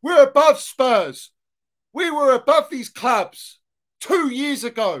United. We're above Spurs. We were above these clubs 2 years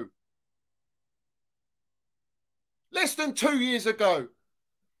ago. Less than 2 years ago.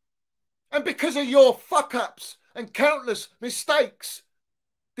 And because of your fuck-ups and countless mistakes,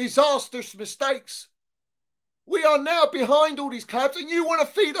 disastrous mistakes, we are now behind all these clubs, and you want to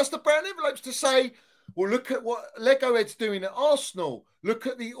feed us the brown envelopes to say, well, look at what Lego Head's doing at Arsenal. Look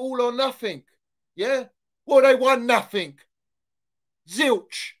at the all or nothing. Yeah? Well, they won nothing.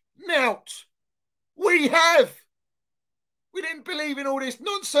 Zilch. Nout. We have. We didn't believe in all this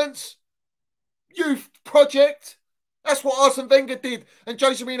nonsense. Youth project. That's what Arsene Wenger did. And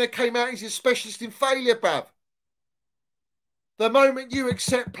Jose Mourinho came out, he's a specialist in failure, bruv. The moment you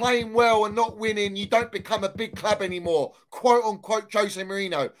accept playing well and not winning, you don't become a big club anymore. Quote unquote Jose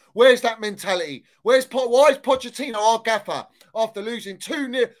Mourinho. Where's that mentality? Why is Pochettino our gaffer after losing a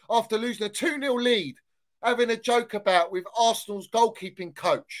 2-0 lead, having a joke about with Arsenal's goalkeeping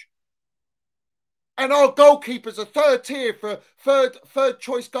coach? And our goalkeeper's a third tier for third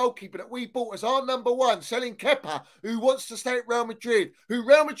choice goalkeeper that we bought as our number one, selling Kepa, who wants to stay at Real Madrid, who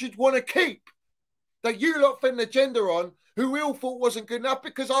Real Madrid want to keep, that you lot fit an agenda on, who we all thought wasn't good enough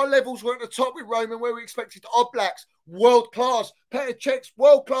because our levels were at the top with Roman, where we expected Oblaks, world-class, Petr Cechs,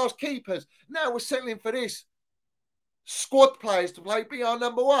 world-class keepers. Now we're settling for this. Squad players to play, be our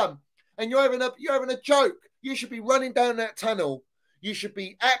number one. And you're having a joke. You should be running down that tunnel. You should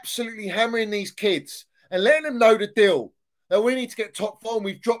be absolutely hammering these kids and letting them know the deal. That we need to get top four, and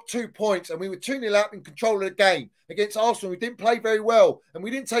we've dropped 2 points, and we were 2-0 up in control of the game against Arsenal. We didn't play very well, and we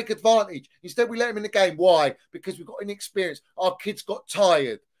didn't take advantage. Instead, we let them in the game. Why? Because we got inexperience. Our kids got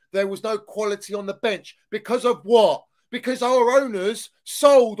tired. There was no quality on the bench. Because of what? Because our owners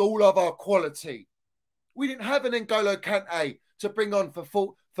sold all of our quality. We didn't have an N'Golo Kante to bring on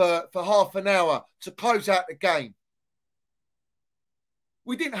for half an hour to close out the game.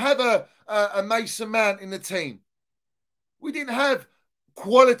 We didn't have a Mason Mount in the team. We didn't have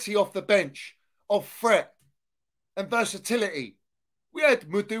quality off the bench of threat and versatility. We had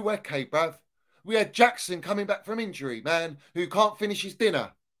Madueke, bruv. We had Jackson coming back from injury, man, who can't finish his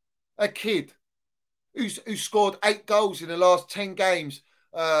dinner. A kid who scored 8 goals in the last 10 games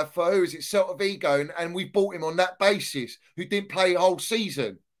for, Celta Vigo, and we bought him on that basis, who didn't play a whole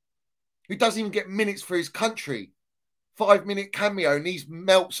season, who doesn't even get minutes for his country. 5-minute cameo, and these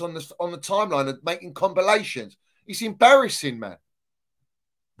melts on the timeline and making compilations. It's embarrassing, man.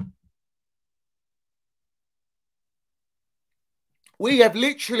 We have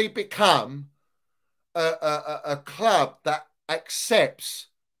literally become a club that accepts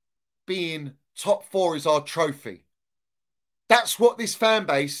being top four is our trophy. That's what this fan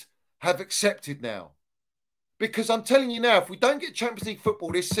base have accepted now. Because I'm telling you now, if we don't get Champions League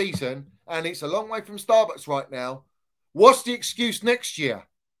football this season, and it's a long way from Starbucks right now, What's the excuse next year?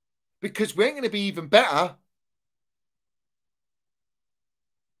 Because we ain't going to be even better.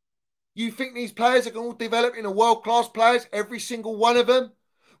 You think these players are going to develop into world-class players, every single one of them?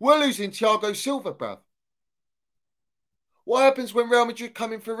 We're losing Thiago Silva, bruv. What happens when Real Madrid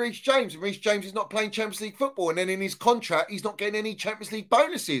come in for Reece James and Reece James is not playing Champions League football, and then in his contract he's not getting any Champions League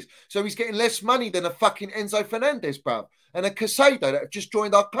bonuses, so he's getting less money than a fucking Enzo Fernandez, bruv, and a Casado that have just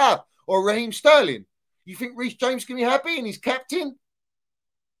joined our club, or Raheem Sterling? You think Reece James can be happy and he's captain?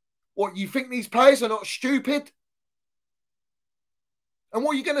 What, you think these players are not stupid? And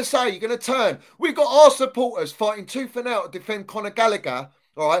what are you going to say? You're going to turn. We've got our supporters fighting tooth and nail to defend Conor Gallagher,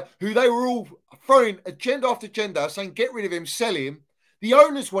 all right, who they were all throwing agenda after agenda, saying get rid of him, sell him. The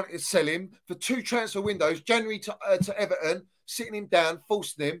owners wanted to sell him for 2 transfer windows, January to Everton, sitting him down,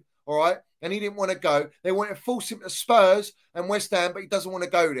 forcing him, all right, and he didn't want to go. They wanted to force him to Spurs and West Ham, but he doesn't want to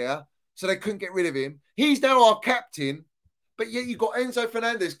go there, so they couldn't get rid of him. He's now our captain, but yet you've got Enzo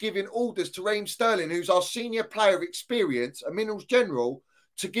Fernandez giving orders to Raheem Sterling, who's our senior player of experience, a Minerals General,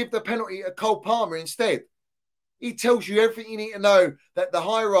 to give the penalty to Cole Palmer instead. He tells you everything you need to know, that the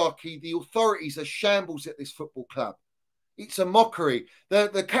hierarchy, the authorities are shambles at this football club. It's a mockery.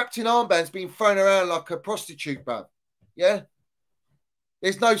 The captain armband's been thrown around like a prostitute, bruv. Yeah?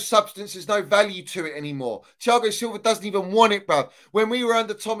 There's no substance, there's no value to it anymore. Thiago Silva doesn't even want it, bruv. When we were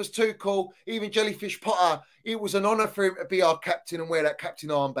under Thomas Tuchel, even Jellyfish Potter, it was an honour for him to be our captain and wear that captain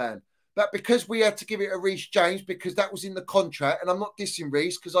armband. But because we had to give it to Reece James, because that was in the contract, and I'm not dissing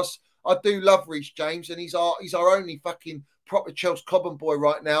Reece, because I do love Reece James, and he's our only fucking proper Chelsea Cobham boy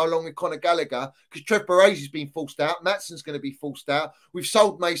right now, along with Conor Gallagher, because Trev Baresi's been forced out, Matson's going to be forced out. We've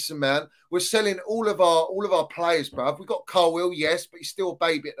sold Mason Mount. We're selling all of our players, bruv. We've got Carwell, yes, but he's still a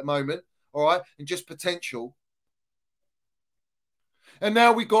baby at the moment, all right, and just potential. And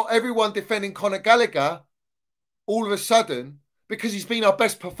now we've got everyone defending Conor Gallagher all of a sudden, because he's been our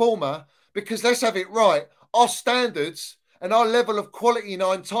best performer, because let's have it right, our standards and our level of quality in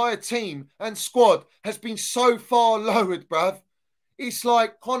our entire team and squad has been so far lowered, bruv. It's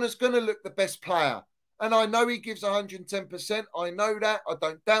like Connor's going to look the best player. And I know he gives 110%. I know that. I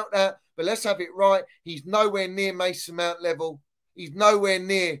don't doubt that. But let's have it right. He's nowhere near Mason Mount level. He's nowhere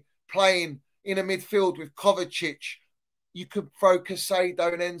near playing in a midfield with Kovacic. You could throw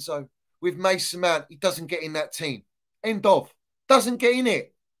Casado and Enzo. With Mason Mount, he doesn't get in that team. End of. Doesn't get in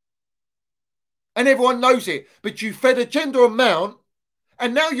it. And everyone knows it. But you fed agenda on Mount,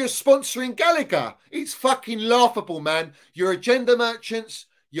 and now you're sponsoring Gallagher. It's fucking laughable, man. You're agenda merchants,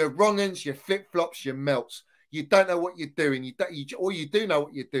 you're wrong-uns, you're flip-flops, you're melts. You don't know what you're doing. Or you do know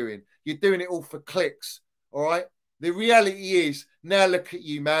what you're doing. You're doing it all for clicks, all right? The reality is, now look at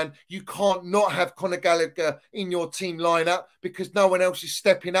you, man. You can't not have Conor Gallagher in your team lineup because no one else is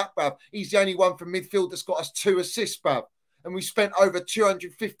stepping up, bruv. He's the only one from midfield that's got us 2 assists, bruv. And we spent over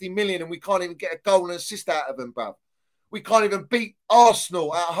 250 million and we can't even get a goal and assist out of them, bruv. We can't even beat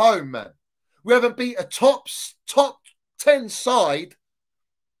Arsenal at home, man. We haven't beat a top 10 side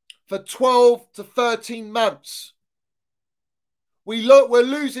for 12 to 13 months. We're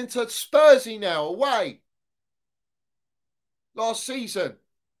losing to Spursy now, away. Last season.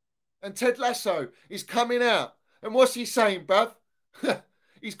 And Ted Lasso is coming out. And what's he saying, bruv?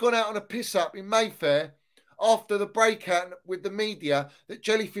 He's gone out on a piss-up in Mayfair after the breakout with the media that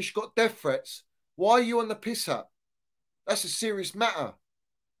Jellyfish got death threats. Why are you on the piss-up? That's a serious matter.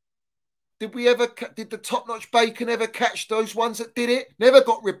 Did the top-notch bacon ever catch those ones that did it? Never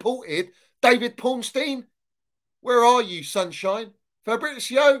got reported. David Paulstein? Where are you, sunshine?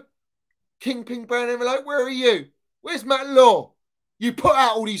 Fabrizio? Kingpin Brown Envelope? Where are you? Where's Matt Law? You put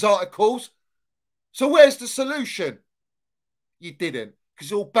out all these articles. So where's the solution? You didn't.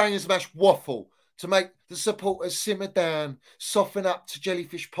 Because all bangers mash waffle to make the supporters simmer down, soften up to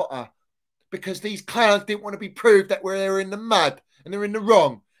Jellyfish Potter. Because these clowns didn't want to be proved that they're in the mud and they're in the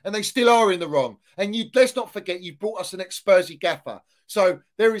wrong. And they still are in the wrong. And let's not forget, you brought us an ex-Spursy gaffer. So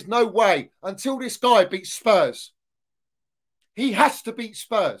there is no way, until this guy beats Spurs, he has to beat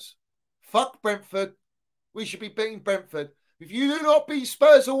Spurs. Fuck Brentford. We should be beating Brentford. If you do not beat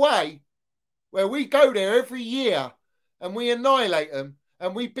Spurs away, where we go there every year and we annihilate them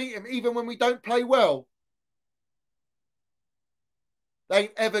and we beat them even when we don't play well, they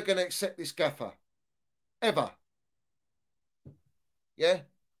ain't ever going to accept this gaffer. Ever. Yeah?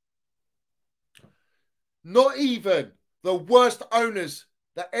 Not even the worst owners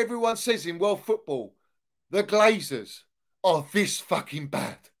that everyone says in world football, the Glazers, are this fucking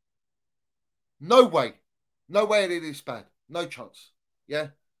bad. No way. No way it is bad. No chance. Yeah?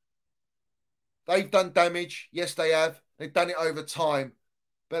 They've done damage. Yes, they have. They've done it over time.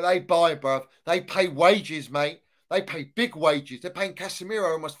 But they buy, bruv. They pay wages, mate. They pay big wages. They're paying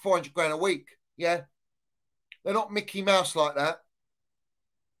Casemiro almost 400 grand a week. Yeah. They're not Mickey Mouse like that.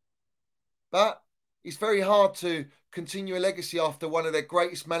 But it's very hard to continue a legacy after one of their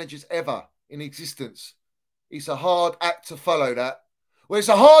greatest managers ever in existence. It's a hard act to follow that. Well, it's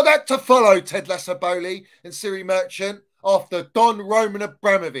a hard act to follow, Ted Lasso-Bowley and Siri Merchant, after Don Roman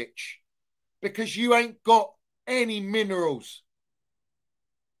Abramovich, because you ain't got any minerals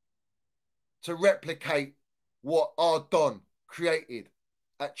to replicate what our Don created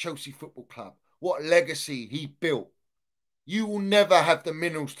at Chelsea Football Club, what legacy he built. You will never have the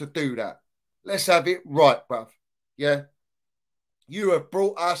minerals to do that. Let's have it right, bruv. Yeah? You have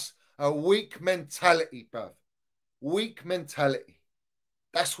brought us a weak mentality, bruv. Weak mentality.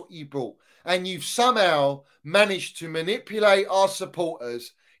 That's what you brought. And you've somehow managed to manipulate our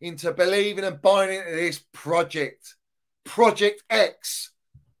supporters into believing and buying into this project. Project X.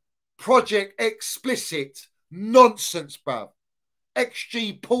 Project Explicit. Nonsense, bruv.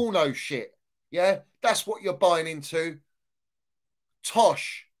 XG porno shit. Yeah? That's what you're buying into.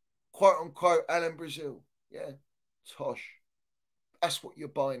 Tosh. Quote unquote Alan Brazil. Yeah? Tosh. That's what you're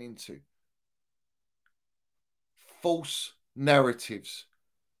buying into. False narratives.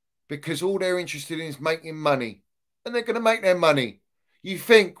 Because all they're interested in is making money. And they're going to make their money. You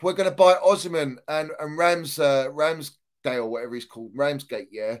think we're going to buy Osman and Ramsdale, whatever he's called, Ramsgate,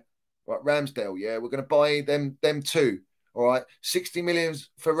 yeah? Right, Ramsdale, yeah? We're going to buy them too, all right? 60 million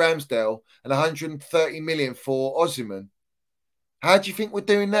for Ramsdale and 130 million for Osman. How do you think we're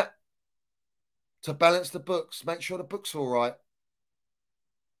doing that? To balance the books, make sure the books are all right.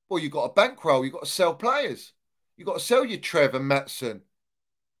 Well, you've got a bankroll. You've got to sell players. You've got to sell your Trevor Matson.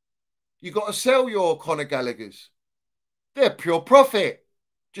 You've got to sell your Conor Gallagher's. They're pure profit,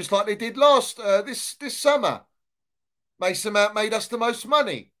 just like they did this summer. Mason Mount made us the most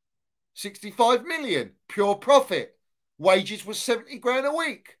money, 65 million, pure profit. Wages was 70 grand a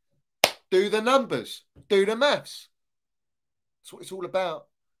week. Do the numbers, do the maths. That's what it's all about.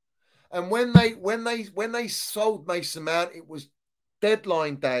 And when they sold Mason Mount, it was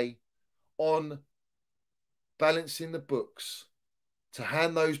deadline day on balancing the books to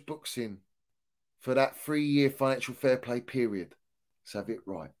hand those books in for that 3-year financial fair play period. Let's have it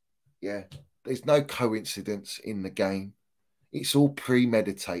right. Yeah. There's no coincidence in the game. It's all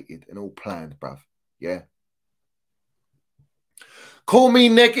premeditated and all planned, bruv. Yeah. Call me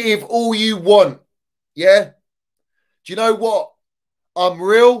negative all you want. Yeah. Do you know what? I'm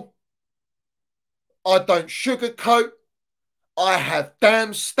real. I don't sugarcoat. I have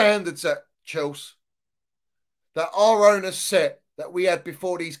damn standards at Chelsea that our owners set that we had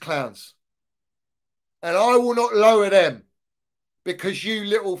before these clowns. And I will not lower them because you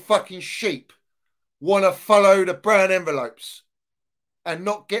little fucking sheep want to follow the brown envelopes and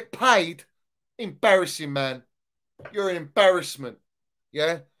not get paid. Embarrassing, man. You're an embarrassment.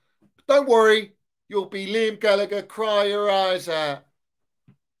 Yeah? But don't worry. You'll be Liam Gallagher, cry your eyes out.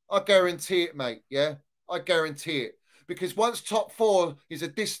 I guarantee it, mate. Yeah? I guarantee it. Because once top 4 is a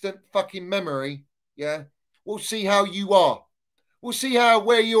distant fucking memory, yeah, we'll see how you are. We'll see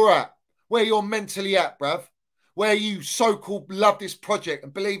where you're at, where you're mentally at, bruv. Where you so-called love this project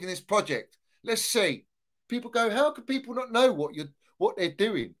and believe in this project. Let's see. People go, how could people not know what they're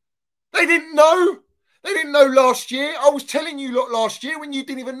doing? They didn't know. They didn't know last year. I was telling you lot last year when you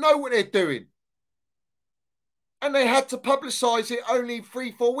didn't even know what they're doing. And they had to publicise it only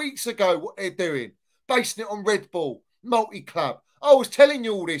 3-4 weeks ago, what they're doing. Basing it on Red Bull, multi-club. I was telling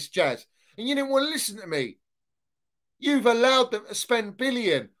you all this, Jazz. And you didn't want to listen to me. You've allowed them to spend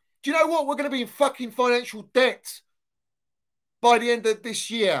billion. Do you know what? We're going to be in fucking financial debt by the end of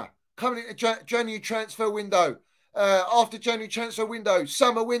this year. Coming into January transfer window. After January transfer window,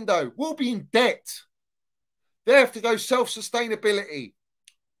 summer window. We'll be in debt. They have to go self-sustainability.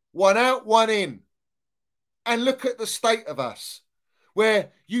 One out, one in. And look at the state of us. Where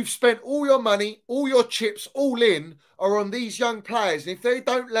you've spent all your money, all your chips, all in, are on these young players. And if they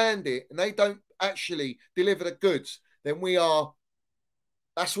don't land it and they don't actually deliver the goods, then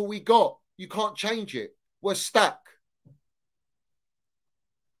that's all we got. You can't change it. We're stuck.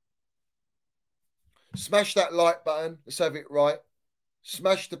 Smash that like button. Let's have it right.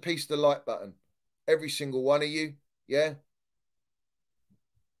 Smash the piece of the like button. Every single one of you. Yeah.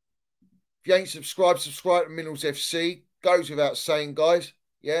 If you ain't subscribed, subscribe to Minerals FC. Goes without saying, guys.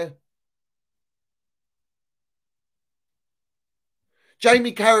 Yeah.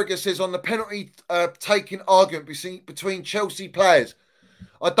 Jamie Carragher says on the penalty taking argument between Chelsea players,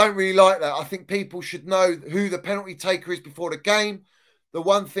 I don't really like that. I think people should know who the penalty taker is before the game. The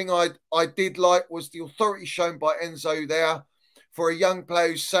one thing I did like was the authority shown by Enzo there for a young player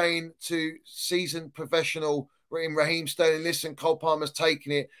who's saying to seasoned professional Raheem Sterling, listen, Cole Palmer's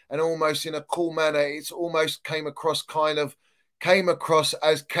taking it, and almost in a cool manner, it's almost came across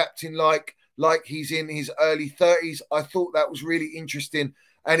as captain like he's in his early 30s. I thought that was really interesting.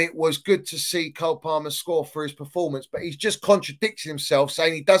 And it was good to see Cole Palmer score for his performance, but he's just contradicting himself,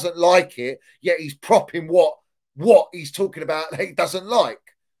 saying he doesn't like it, yet he's propping what he's talking about that he doesn't like.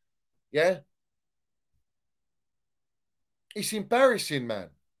 Yeah? It's embarrassing, man.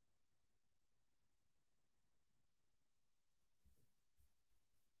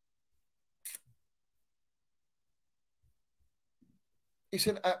 It's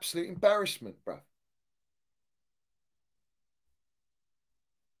an absolute embarrassment, bro.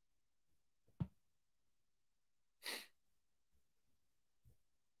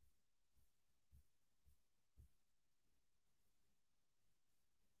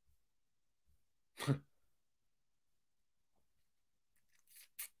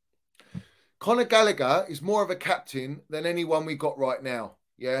 Conor Gallagher is more of a captain than anyone we got right now.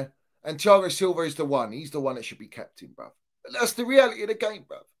 Yeah. And Thiago Silva is the one. He's the one that should be captain, bro. But that's the reality of the game,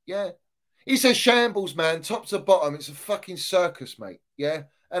 bro. Yeah. It's a shambles, man, top to bottom. It's a fucking circus, mate. Yeah.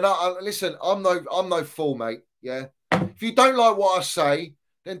 And I listen, I'm no fool, mate. Yeah. If you don't like what I say,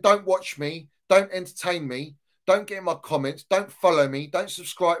 then don't watch me, don't entertain me, don't get in my comments, don't follow me, don't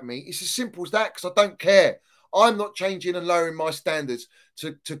subscribe to me. It's as simple as that, because I don't care. I'm not changing and lowering my standards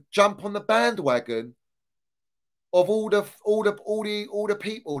to jump on the bandwagon of all the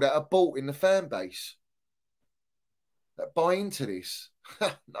people that are bought in the fan base that buy into this.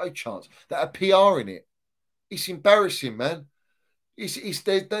 No chance. That are PR in it. It's embarrassing, man.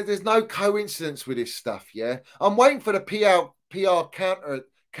 There's no coincidence with this stuff. Yeah, I'm waiting for the PR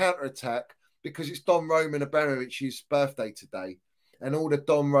counter attack, because it's Don Roman Abramovich's birthday today, and all the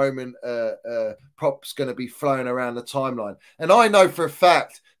Don Roman props going to be flowing around the timeline. And I know for a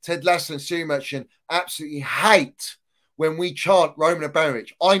fact Ted Lasso and Sue Merchant absolutely hate when we chant Roman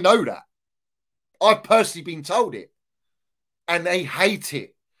Abramovich. I know that. I've personally been told it, and they hate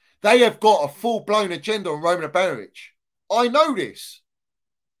it. They have got a full-blown agenda on Roman Abramovich. I know this.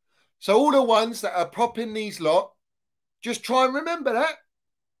 So all the ones that are propping these lot, just try and remember that.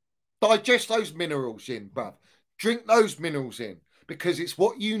 Digest those minerals in, bruv. Drink those minerals in, because it's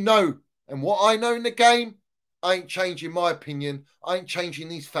what you know and what I know in the game. I ain't changing my opinion. I ain't changing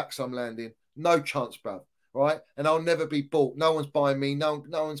these facts I'm landing. No chance, bruv. Right? And I'll never be bought. No one's buying me. No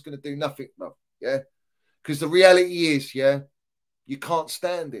one's going to do nothing, bruv. Yeah? Because the reality is, yeah, you can't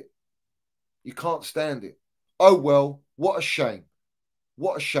stand it. You can't stand it. Oh, well, what a shame.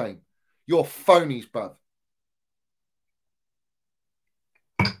 What a shame. You're phonies, bruv.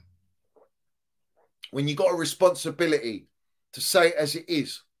 When you got a responsibility to say it as it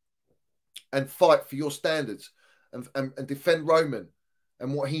is and fight for your standards and defend Roman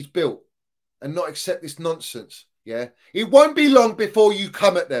and what he's built and not accept this nonsense, yeah? It won't be long before you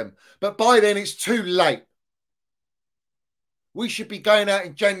come at them, but by then it's too late. We should be going out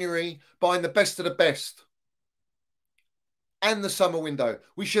in January buying the best of the best. And the summer window.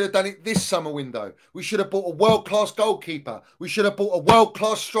 We should have done it this summer window. We should have bought a world-class goalkeeper. We should have bought a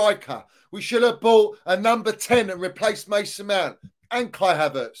world-class striker. We should have bought a number 10 and replaced Mason Mount and Kai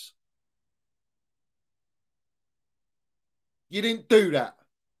Havertz. You didn't do that.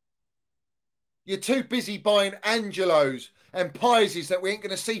 You're too busy buying Angelos and Pieses that we ain't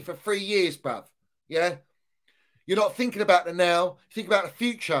going to see for 3 years, bruv. Yeah? You're not thinking about the now. Think about the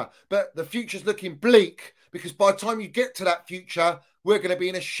future. But the future's looking bleak, because by the time you get to that future, we're going to be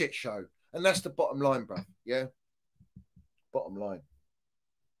in a shit show. And that's the bottom line, bro. Yeah? Bottom line.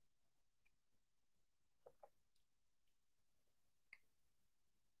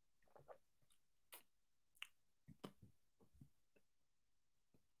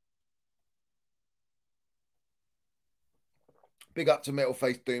 Big up to Metal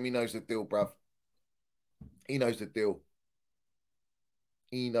Face Doom. He knows the deal, bruv. He knows the deal.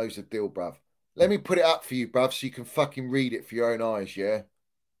 He knows the deal, bruv. Let me put it up for you, bruv, so you can fucking read it for your own eyes, yeah?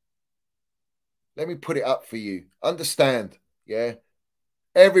 Let me put it up for you. Understand, yeah?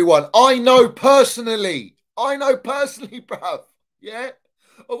 Everyone, I know personally, bruv, yeah?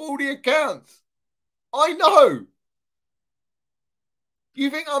 Of all the accounts. I know. You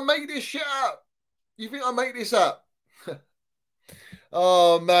think I made this shit up? You think I made this up?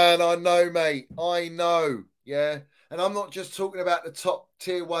 Oh, man, I know, mate. I know, yeah? And I'm not just talking about the top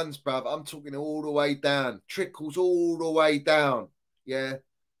tier ones, bruv. I'm talking all the way down. Trickles all the way down. Yeah.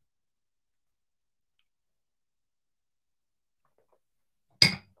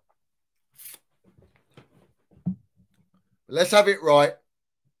 Let's have it right.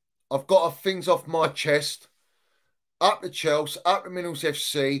 I've got things off my chest. up the Chelsea, up the Minerals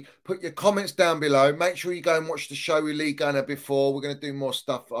FC. Put your comments down below. Make sure you go and watch the show with Lee Gunner before. We're going to do more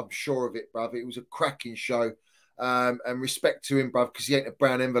stuff. I'm sure of it, bruv. It was a cracking show. And respect to him, bruv, because he ain't a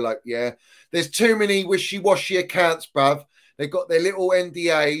brown envelope, yeah. There's too many wishy-washy accounts, bruv. They've got their little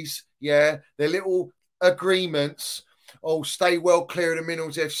NDAs, yeah, their little agreements. Oh, stay well clear of the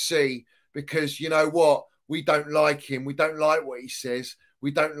Minerals FC because you know what? We don't like him. We don't like what he says.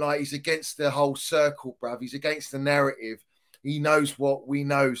 We don't like, he's against the whole circle, bruv. He's against the narrative. He knows what we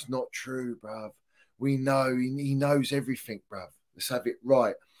know is not true, bruv. We know, he knows everything, bruv. Let's have it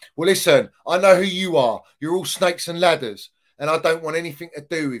right. Well, listen, I know who you are. You're all snakes and ladders, and I don't want anything to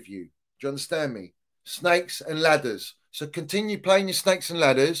do with you. Do you understand me? Snakes and ladders. So continue playing your snakes and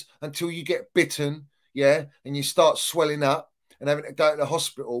ladders until you get bitten, yeah, and you start swelling up and having to go to the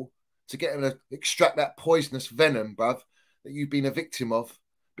hospital to get them to extract that poisonous venom, bruv, that you've been a victim of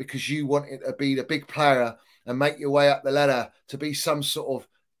because you wanted to be the big player and make your way up the ladder to be some sort of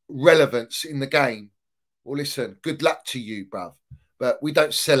relevance in the game. Well, listen, good luck to you, bruv. But we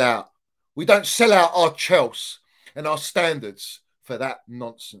don't sell out. We don't sell out our Chelsea and our standards for that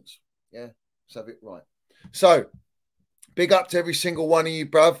nonsense. Yeah, let's have it right. So, big up to every single one of you,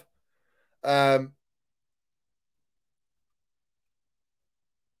 bruv.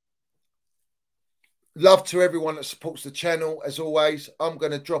 Love to everyone that supports the channel. As always, I'm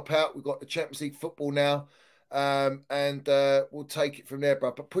going to drop out. We've got the Champions League football now. And we'll take it from there,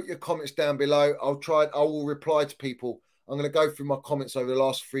 bruv. But put your comments down below. I will reply to people. I'm going to go through my comments over the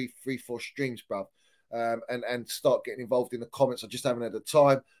last four streams, bruv, and start getting involved in the comments. I just haven't had the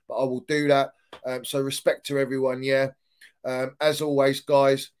time, but I will do that. So respect to everyone, yeah. As always,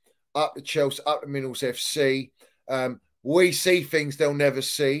 guys, up the Chelsea, up the Minerals FC. We see things they'll never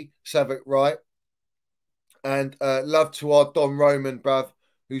see. Let's have it right. And love to our Don Roman, bruv,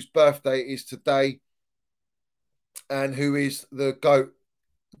 whose birthday is today and who is the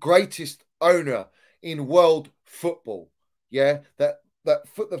greatest owner in world football. Yeah, that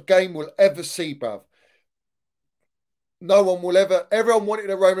the game will ever see, bruv. No one will ever. Everyone wanted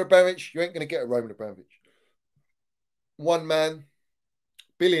a Roman Abramovich. You ain't going to get a Roman Abramovich. One man,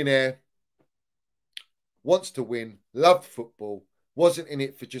 billionaire, wants to win, loved football, wasn't in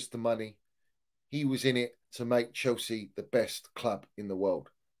it for just the money. He was in it to make Chelsea the best club in the world.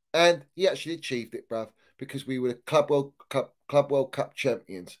 And he actually achieved it, bruv, because we were the Club World Cup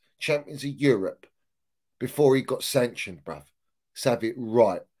champions, champions of Europe, before he got sanctioned, bruv. Let's have it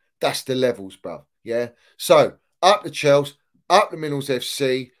right. That's the levels, bruv. Yeah. So up the Chelsea, up the Minerals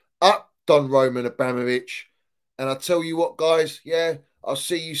FC, up Don Roman Abramovich. And I tell you what, guys, yeah, I'll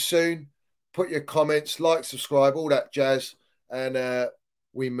see you soon. Put your comments, like, subscribe, all that jazz, and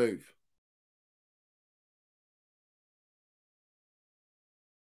we move.